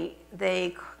 They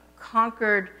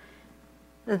conquered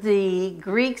the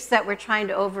Greeks that were trying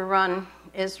to overrun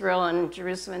Israel and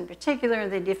Jerusalem in particular.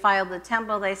 They defiled the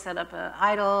temple, they set up an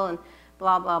idol, and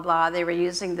blah, blah, blah. They were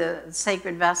using the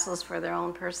sacred vessels for their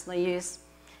own personal use.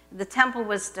 The temple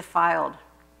was defiled,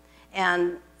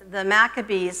 and the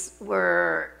Maccabees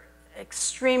were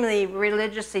extremely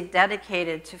religiously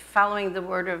dedicated to following the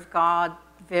word of God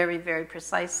very, very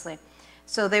precisely.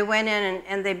 So they went in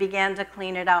and they began to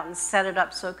clean it out and set it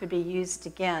up so it could be used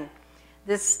again.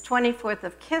 This 24th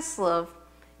of Kislev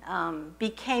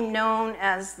became known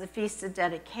as the Feast of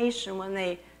Dedication when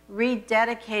they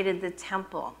rededicated the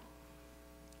temple.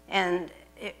 And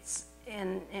it's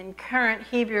in current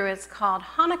Hebrew, it's called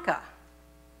Hanukkah.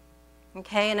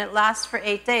 Okay, and it lasts for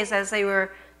 8 days. As they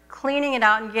were cleaning it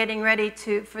out and getting ready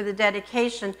for the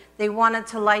dedication, they wanted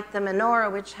to light the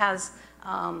menorah, which has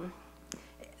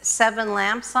 7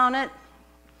 lamps on it,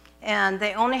 and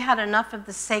they only had enough of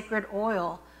the sacred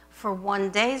oil for 1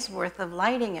 day's worth of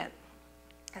lighting it.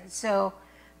 And so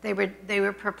they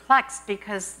were perplexed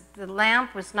because the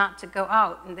lamp was not to go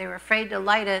out, and they were afraid to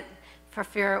light it for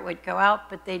fear it would go out,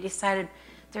 but they decided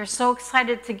they're so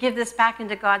excited to give this back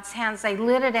into God's hands. They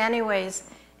lit it anyways,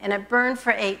 and it burned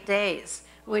for 8 days,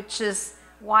 which is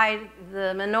why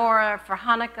the menorah for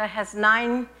Hanukkah has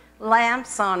 9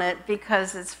 lamps on it,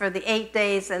 because it's for the 8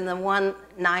 days, and the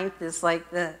 1/9 is like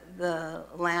the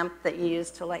lamp that you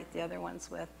use to light the other ones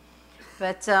with.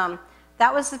 But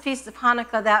that was the Feast of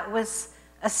Hanukkah that was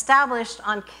established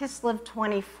on Kislev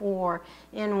 24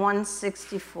 in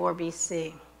 164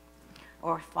 BC,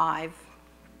 or 5.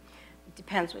 It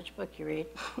depends which book you read.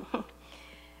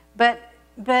 But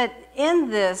in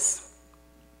this,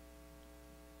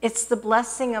 it's the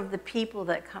blessing of the people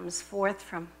that comes forth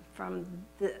from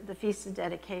the Feast of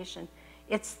Dedication.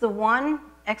 It's the one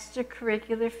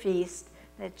extracurricular feast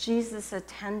that Jesus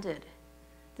attended.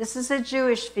 This is a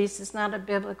Jewish feast, it's not a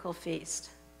biblical feast,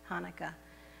 Hanukkah.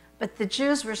 But the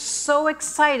Jews were so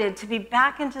excited to be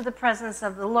back into the presence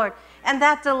of the Lord, and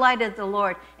that delighted the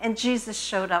Lord, and Jesus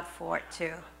showed up for it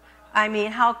too. I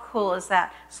mean, how cool is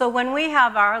that? So when we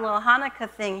have our little Hanukkah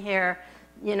thing here,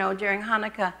 during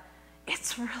Hanukkah,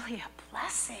 it's really a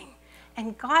blessing.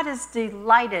 And God is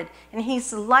delighted, and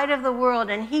he's the light of the world,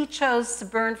 and he chose to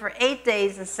burn for 8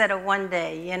 days instead of 1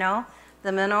 day,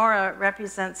 The menorah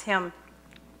represents him.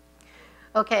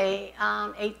 Okay,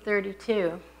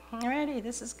 8:32. Alrighty,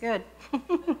 this is good.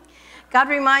 God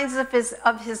reminds us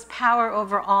of his power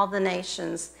over all the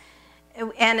nations.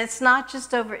 And it's not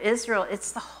just over Israel,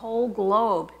 it's the whole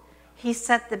globe. He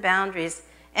set the boundaries.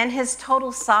 And his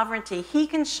total sovereignty. He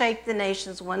can shake the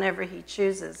nations whenever he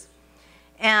chooses.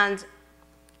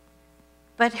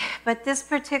 But this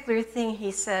particular thing,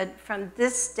 he said, from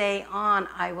this day on,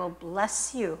 I will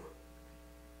bless you.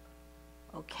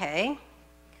 Okay.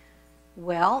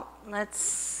 Well,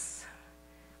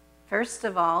 first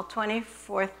of all,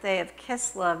 24th day of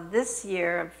Kislev this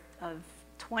year of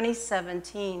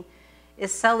 2017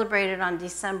 is celebrated on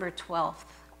December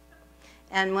 12th.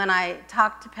 And when I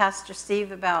talked to Pastor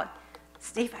Steve about,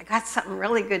 Steve, I got something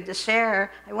really good to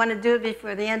share. I want to do it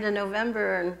before the end of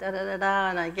November, and da-da-da-da,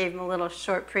 and I gave him a little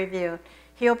short preview.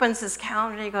 He opens his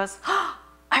calendar, and he goes, oh,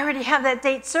 I already have that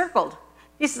date circled.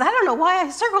 He says, I don't know why I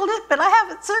circled it, but I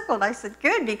have it circled. I said,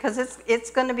 good, because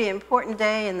it's going to be an important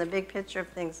day in the big picture of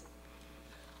things.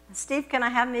 Steve, can I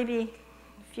have maybe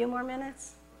a few more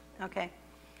minutes? Okay.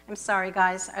 I'm sorry,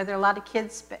 guys. Are there a lot of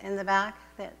kids in the back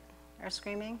that are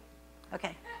screaming?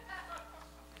 Okay.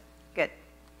 Good.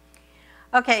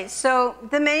 Okay, so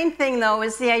the main thing, though,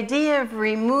 is the idea of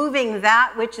removing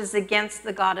that which is against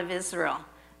the God of Israel.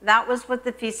 That was what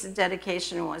the Feast of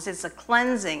Dedication was. It's a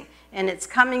cleansing, and it's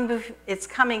coming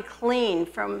clean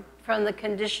from the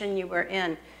condition you were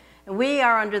in. And we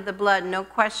are under the blood, no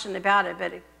question about it,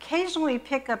 but occasionally we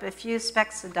pick up a few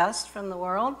specks of dust from the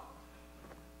world.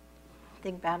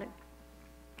 Think about it.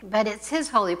 But it's his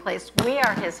holy place. We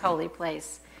are his holy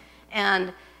place.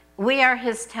 And we are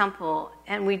his temple,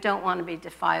 and we don't want to be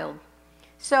defiled.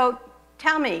 So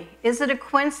tell me, is it a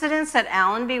coincidence that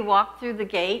Allenby walked through the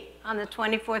gate on the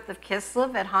 24th of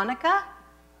Kislev at Hanukkah?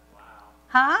 Wow.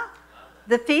 Huh?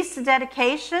 The Feast of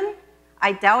Dedication?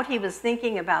 I doubt he was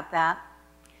thinking about that.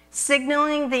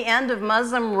 Signaling the end of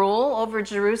Muslim rule over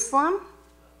Jerusalem?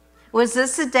 Was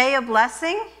this a day of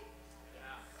blessing?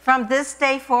 From this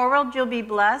day forward, you'll be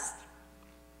blessed.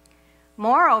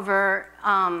 Moreover,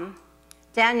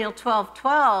 Daniel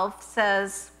 12:12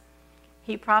 says,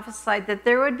 he prophesied that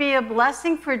there would be a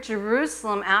blessing for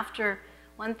Jerusalem after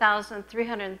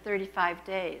 1,335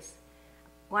 days.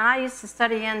 When I used to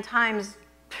study end times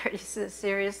pretty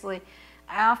seriously,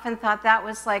 I often thought that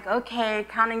was like, okay,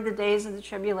 counting the days of the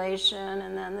tribulation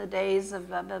and then the days of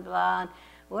blah, blah, blah.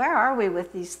 Where are we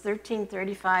with these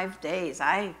 1335 days?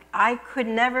 I could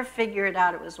never figure it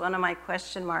out. It was one of my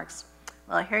question marks.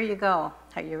 Well, here you go.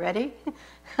 Are you ready?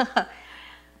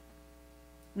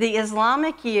 The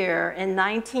Islamic year in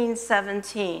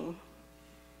 1917,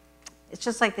 it's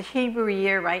just like the Hebrew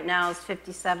year right now is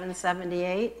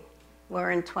 5778.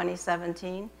 We're in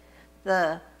 2017.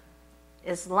 The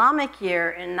Islamic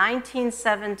year in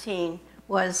 1917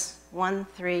 was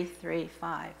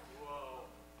 1335.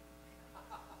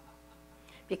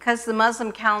 Because the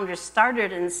Muslim calendar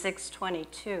started in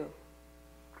 622.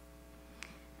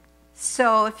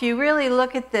 So if you really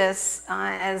look at this,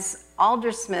 as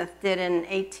Aldersmith did in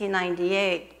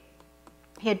 1898,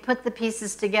 he had put the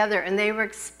pieces together, and they were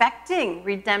expecting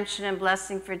redemption and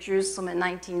blessing for Jerusalem in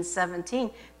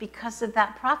 1917 because of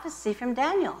that prophecy from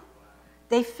Daniel.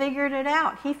 They figured it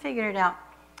out. He figured it out.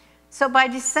 So by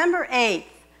December 8th,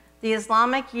 the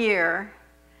Islamic year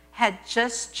had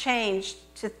just changed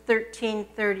to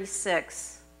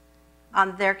 1336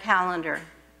 on their calendar.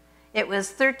 It was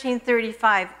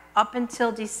 1335 up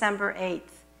until December 8th.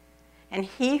 And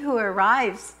he who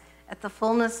arrives at the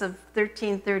fullness of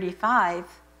 1335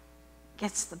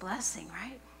 gets the blessing,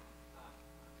 right?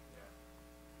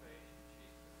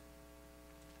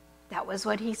 That was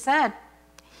what he said.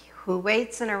 Who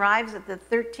waits and arrives at the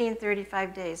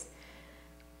 1335 days.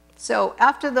 So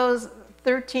after those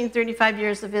 1335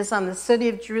 years of Islam, the city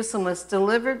of Jerusalem was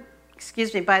delivered,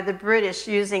 by the British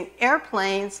using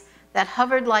airplanes that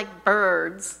hovered like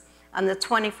birds on the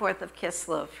 24th of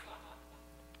Kislev.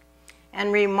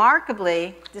 And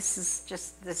remarkably, this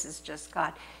is just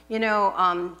God. You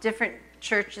know, different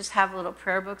churches have little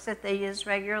prayer books that they use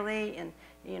regularly, and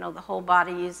you know, the whole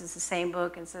body uses the same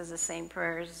book and says the same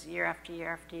prayers year after year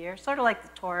after year, sort of like the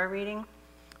Torah reading.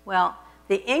 Well,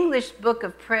 the English book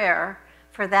of prayer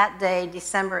for that day,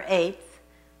 December 8th,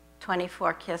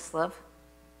 24 Kislev,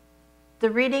 the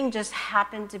reading just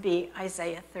happened to be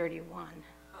Isaiah 31,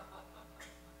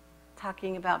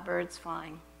 talking about birds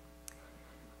flying.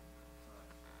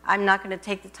 I'm not going to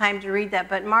take the time to read that,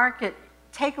 but mark it.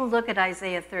 Take a look at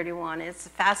Isaiah 31. It's a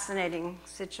fascinating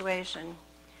situation.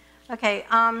 Okay,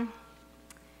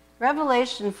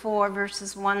 Revelation 4,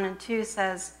 verses 1 and 2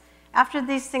 says, after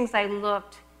these things I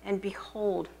looked, and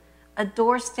behold, a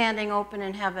door standing open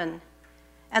in heaven.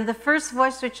 And the first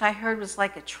voice which I heard was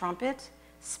like a trumpet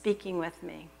speaking with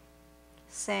me,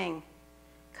 saying,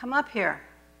 come up here,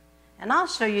 and I'll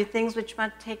show you things which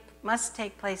must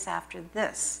take place after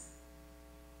this.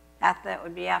 That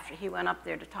would be after he went up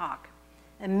there to talk.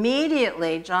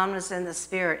 Immediately, John was in the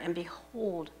Spirit, and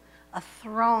behold, a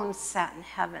throne sat in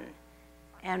heaven,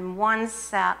 and one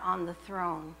sat on the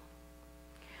throne.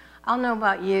 I don't know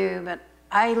about you, but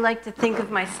I like to think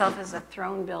of myself as a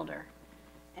throne builder.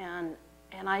 And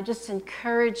I just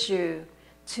encourage you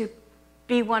to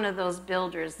be one of those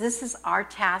builders. This is our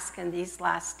task in these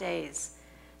last days,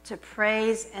 to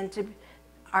praise and to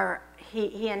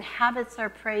he inhabits our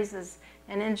praises.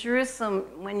 And in Jerusalem,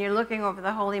 when you're looking over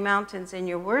the holy mountains and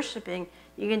you're worshiping,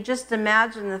 you can just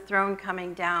imagine the throne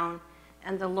coming down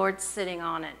and the Lord sitting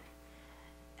on it.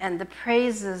 And the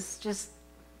praises just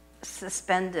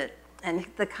suspended. And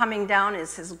the coming down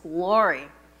is his glory.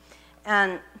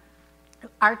 And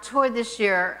our tour this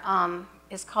year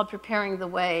is called Preparing the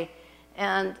Way.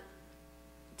 And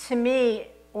to me,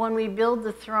 when we build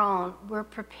the throne, we're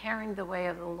preparing the way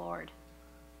of the Lord.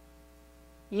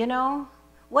 You know,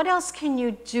 what else can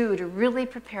you do to really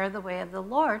prepare the way of the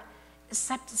Lord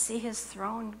except to see his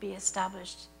throne be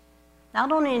established,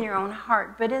 not only in your own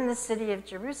heart, but in the city of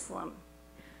Jerusalem,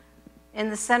 in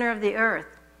the center of the earth.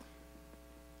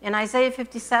 In Isaiah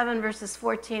 57, verses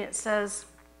 14, it says,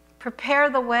 prepare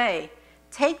the way.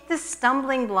 Take the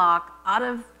stumbling block out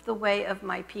of the way of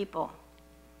my people.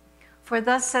 For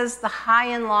thus says the high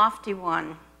and lofty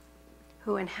one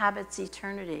who inhabits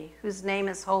eternity, whose name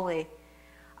is holy.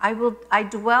 I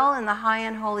dwell in the high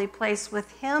and holy place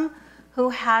with him who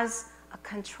has a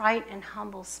contrite and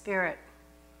humble spirit,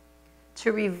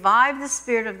 to revive the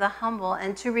spirit of the humble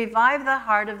and to revive the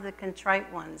heart of the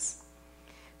contrite ones.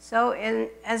 So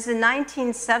as in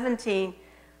 1917,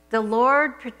 the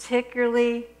Lord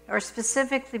particularly or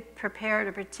specifically prepared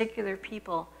a particular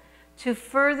people to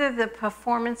further the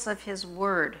performance of his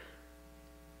word.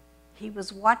 He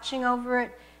was watching over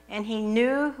it, and he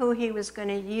knew who he was going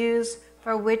to use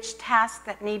for which task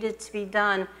that needed to be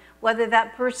done, whether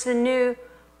that person knew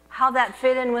how that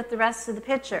fit in with the rest of the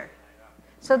picture.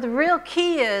 So the real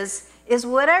key is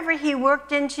whatever he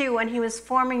worked into you when he was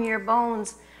forming your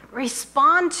bones,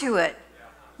 respond to it.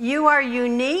 You are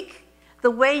unique.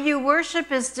 The way you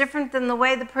worship is different than the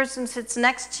way the person sits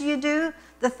next to you do.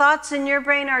 The thoughts in your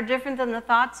brain are different than the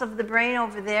thoughts of the brain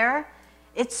over there.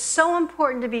 It's so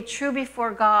important to be true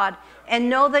before God and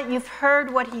know that you've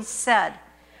heard what he said.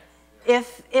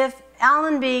 If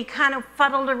Allenby kind of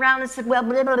fuddled around and said, well,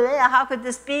 blah, blah, blah, how could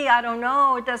this be? I don't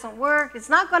know. It doesn't work. It's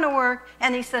not going to work.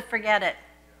 And he said, forget it.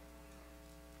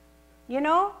 You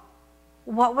know,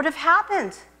 what would have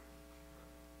happened?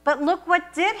 But look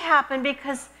what did happen,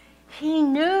 because he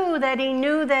knew that he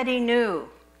knew that he knew.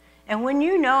 And when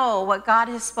you know what God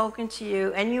has spoken to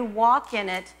you and you walk in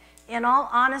it in all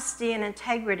honesty and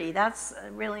integrity, that's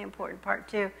a really important part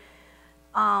too.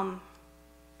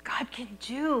 God can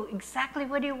do exactly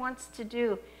what he wants to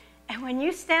do. And when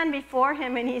you stand before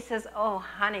him and he says, oh,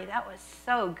 honey, that was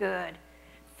so good.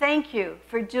 Thank you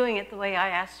for doing it the way I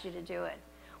asked you to do it.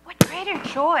 What greater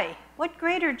joy. What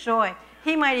greater joy.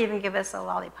 He might even give us a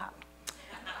lollipop.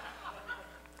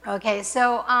 Okay,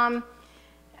 so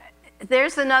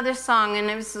there's another song, and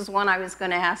this is one I was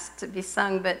going to ask to be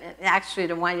sung, but actually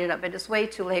to wind it up, but it's way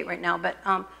too late right now. But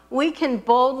we can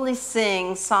boldly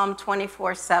sing Psalm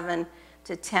 24, 7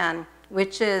 to 10,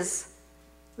 which is,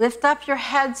 lift up your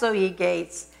heads, O ye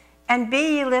gates, and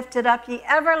be ye lifted up, ye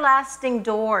everlasting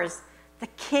doors. The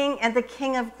King and the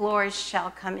King of glory shall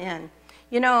come in.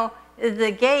 You know,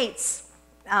 the gates,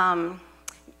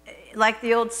 like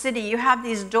the old city, you have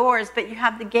these doors, but you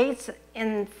have the gates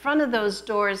in front of those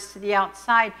doors to the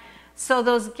outside. So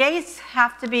those gates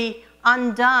have to be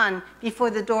undone before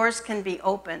the doors can be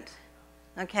opened.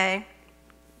 Okay?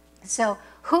 So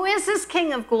who is this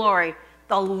King of glory?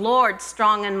 The Lord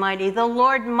strong and mighty, the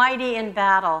Lord mighty in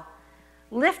battle.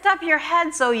 Lift up your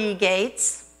heads, O ye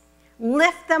gates.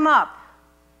 Lift them up,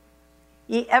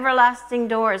 ye everlasting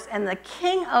doors, and the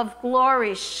King of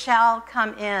glory shall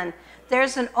come in.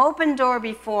 There's an open door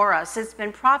before us. It's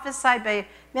been prophesied by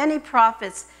many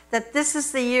prophets that this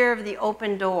is the year of the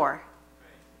open door.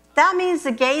 That means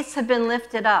the gates have been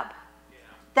lifted up.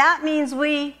 That means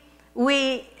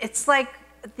it's like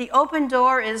the open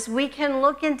door is we can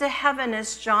look into heaven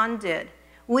as John did.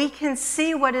 We can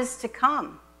see what is to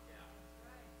come.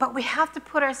 But we have to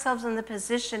put ourselves in the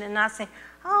position and not say,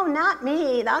 oh, not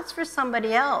me, that's for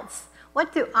somebody else.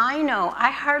 What do I know?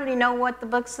 I hardly know what the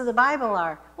books of the Bible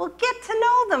are. Well, get to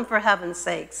know them, for heaven's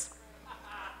sakes.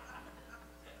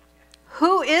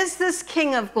 Who is this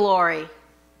King of glory?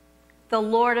 The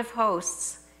Lord of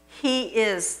hosts. He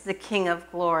is the King of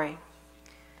glory.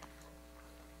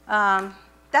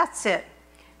 That's it.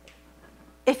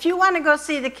 If you want to go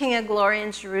see the King of glory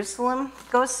in Jerusalem,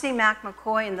 go see Mack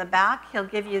McCoy in the back. He'll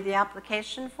give you the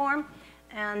application form.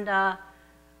 And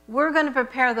we're going to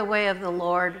prepare the way of the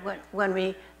Lord when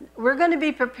we're going to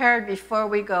be prepared before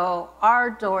we go. Our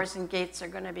doors and gates are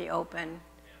going to be open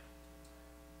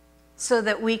so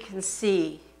that we can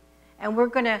see. And we're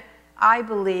going to, I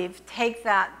believe, take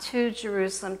that to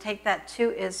Jerusalem, take that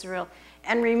to Israel,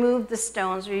 and remove the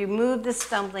stones, remove the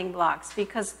stumbling blocks,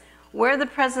 because where the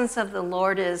presence of the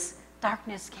Lord is,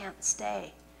 darkness can't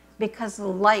stay, because the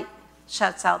light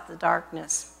shuts out the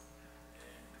darkness.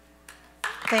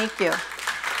 Thank you.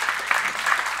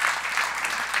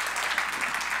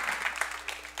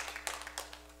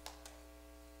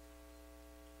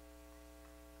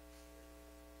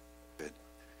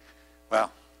 Wow.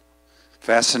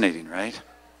 Fascinating, right?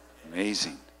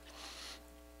 Amazing.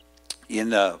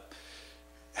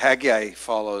 Haggai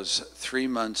follows 3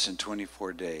 months and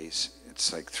 24 days.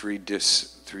 It's like three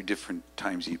different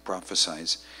times he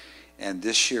prophesies. And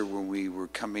this year, when we were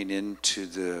coming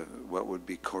into what would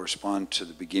be correspond to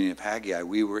the beginning of Haggai,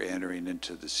 we were entering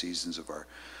into the seasons of our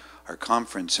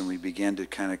conference, and we began to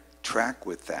kind of track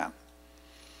with that.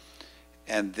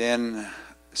 And then,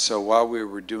 so while we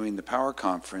were doing the power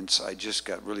conference, I just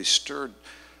got really stirred.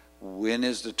 When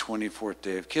is the 24th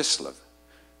day of Kislev?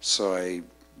 So I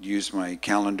used my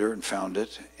calendar and found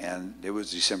it, and it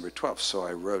was December 12th. So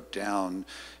I wrote down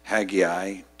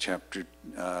Haggai chapter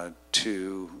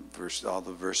 2, all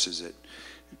the verses that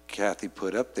Cathy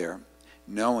put up there,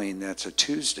 knowing that's a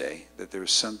Tuesday, that there was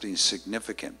something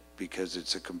significant because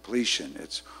it's a completion.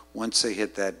 It's once they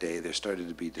hit that day, there started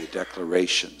to be the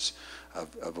declarations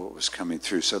of what was coming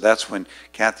through. So that's when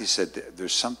Cathy said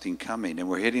there's something coming, and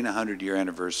we're hitting a 100-year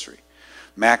anniversary.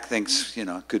 Mack thinks,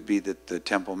 it could be that the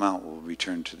Temple Mount will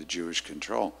return to the Jewish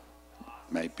control.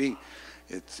 Might be.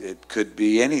 It could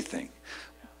be anything.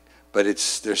 But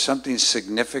there's something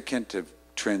significant of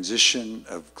transition,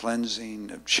 of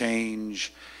cleansing, of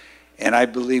change. And I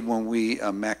believe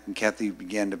when Mack and Cathy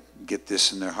began to get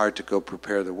this in their heart to go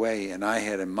prepare the way, and I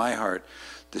had in my heart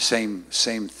the same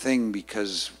thing,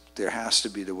 because there has to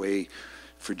be the way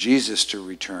for Jesus to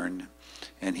return,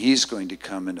 and he's going to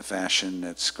come in a fashion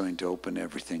that's going to open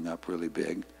everything up really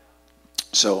big.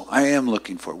 So we're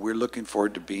looking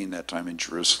forward to being that time in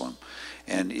Jerusalem.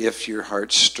 And if your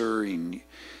heart's stirring,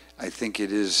 I think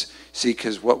it is,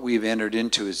 because what we've entered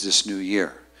into is this new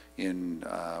year.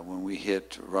 When we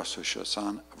hit Rosh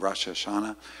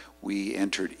Hashanah, we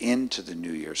entered into the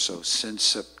new year. So since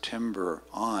September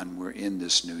on, we're in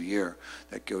this new year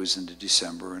that goes into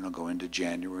December, and it'll go into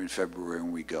January and February,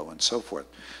 and we go and so forth.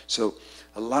 So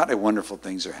a lot of wonderful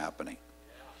things are happening.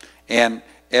 And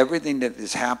everything that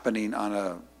is happening on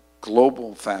a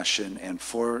global fashion and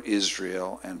for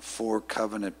Israel and for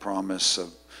covenant promise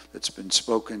that's been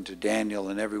spoken to Daniel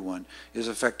and everyone is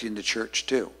affecting the church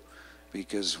too,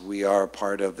 because we are a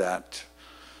part of that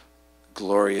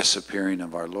glorious appearing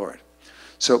of our Lord.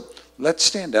 So let's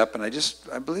stand up, and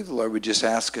I believe the Lord would just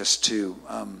ask us to,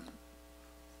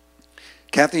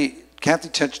 Cathy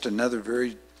touched another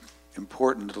very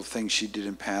important little thing she did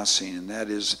in passing, and that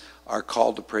is our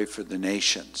call to pray for the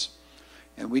nations.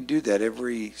 And we do that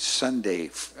every Sunday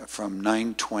from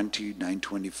 9:20,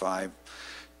 9:25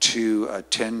 to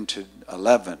 10 to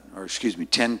 11, or excuse me,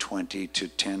 10:20 to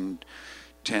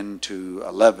 10 to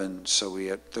 11. So we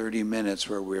have 30 minutes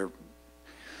where we're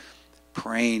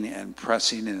praying and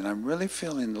pressing, and I'm really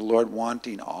feeling the Lord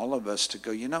wanting all of us to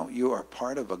go, you are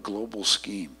part of a global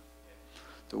scheme.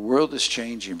 The world is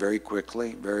changing very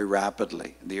quickly, very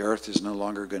rapidly. The earth is no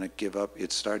longer going to give up.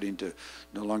 It's starting to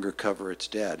no longer cover its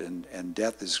dead, and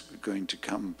death is going to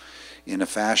come in a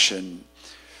fashion,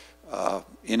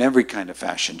 in every kind of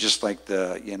fashion, just like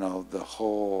the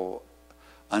whole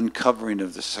uncovering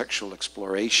of the sexual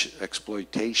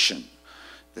exploitation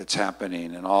that's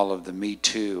happening, and all of the Me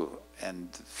Too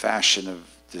and the fashion of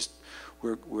this.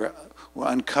 We're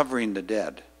uncovering the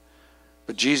dead.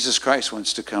 But Jesus Christ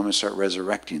wants to come and start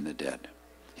resurrecting the dead.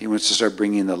 He wants to start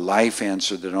bringing the life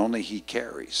answer that only he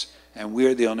carries. And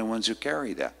we're the only ones who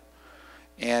carry that.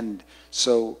 And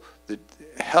so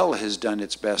hell has done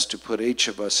its best to put each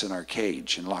of us in our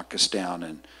cage and lock us down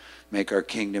and make our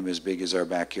kingdom as big as our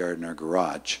backyard and our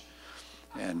garage.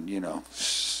 And,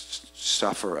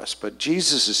 suffer us. But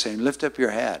Jesus is saying, lift up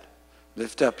your head.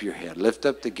 Lift up your head. Lift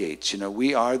up the gates.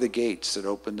 We are the gates that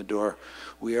open the door.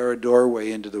 We are a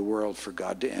doorway into the world for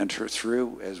God to enter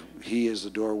through, as he is the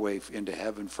doorway into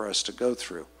heaven for us to go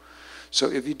through.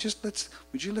 So if you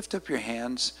would you lift up your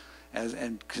hands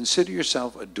and consider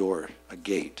yourself a door, a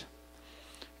gate.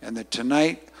 And that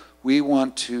tonight we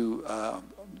want to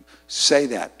say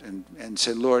that and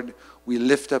say, Lord, we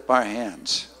lift up our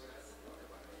hands.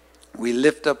 We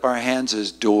lift up our hands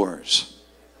as doors,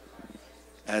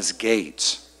 as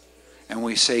gates. And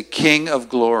we say, King of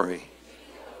glory,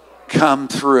 come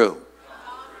through.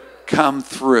 Come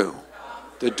through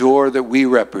the door that we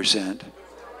represent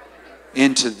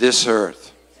into this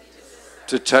earth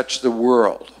to touch the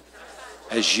world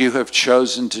as you have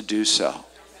chosen to do so.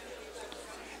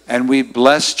 And we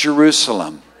bless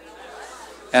Jerusalem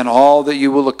and all that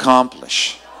you will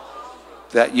accomplish,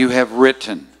 that you have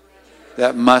written,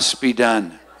 that must be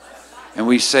done. And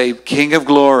we say, King of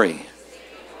glory,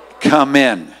 come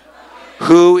in.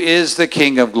 Who is the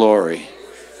King of glory?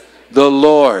 The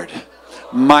Lord,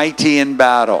 mighty in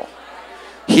battle.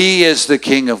 He is the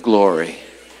King of glory.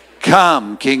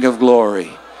 Come, King of glory,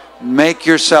 make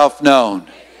yourself known.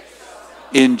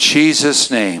 In Jesus'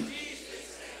 name,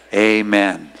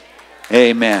 amen.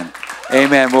 Amen.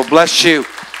 Amen. Well, bless you.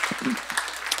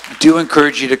 I do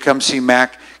encourage you to come see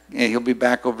Mack. He'll be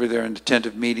back over there in the tent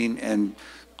of meeting,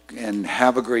 and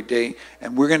have a great day.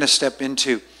 And we're going to step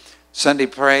into Sunday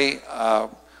pray.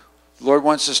 Lord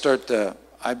wants to start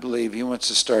I believe he wants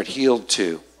to start Healed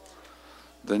Too.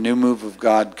 The new move of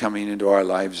God coming into our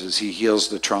lives as he heals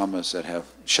the traumas that have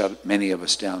shut many of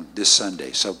us down this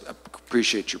Sunday. So I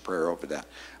appreciate your prayer over that.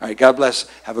 All right, God bless.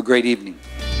 Have a great evening.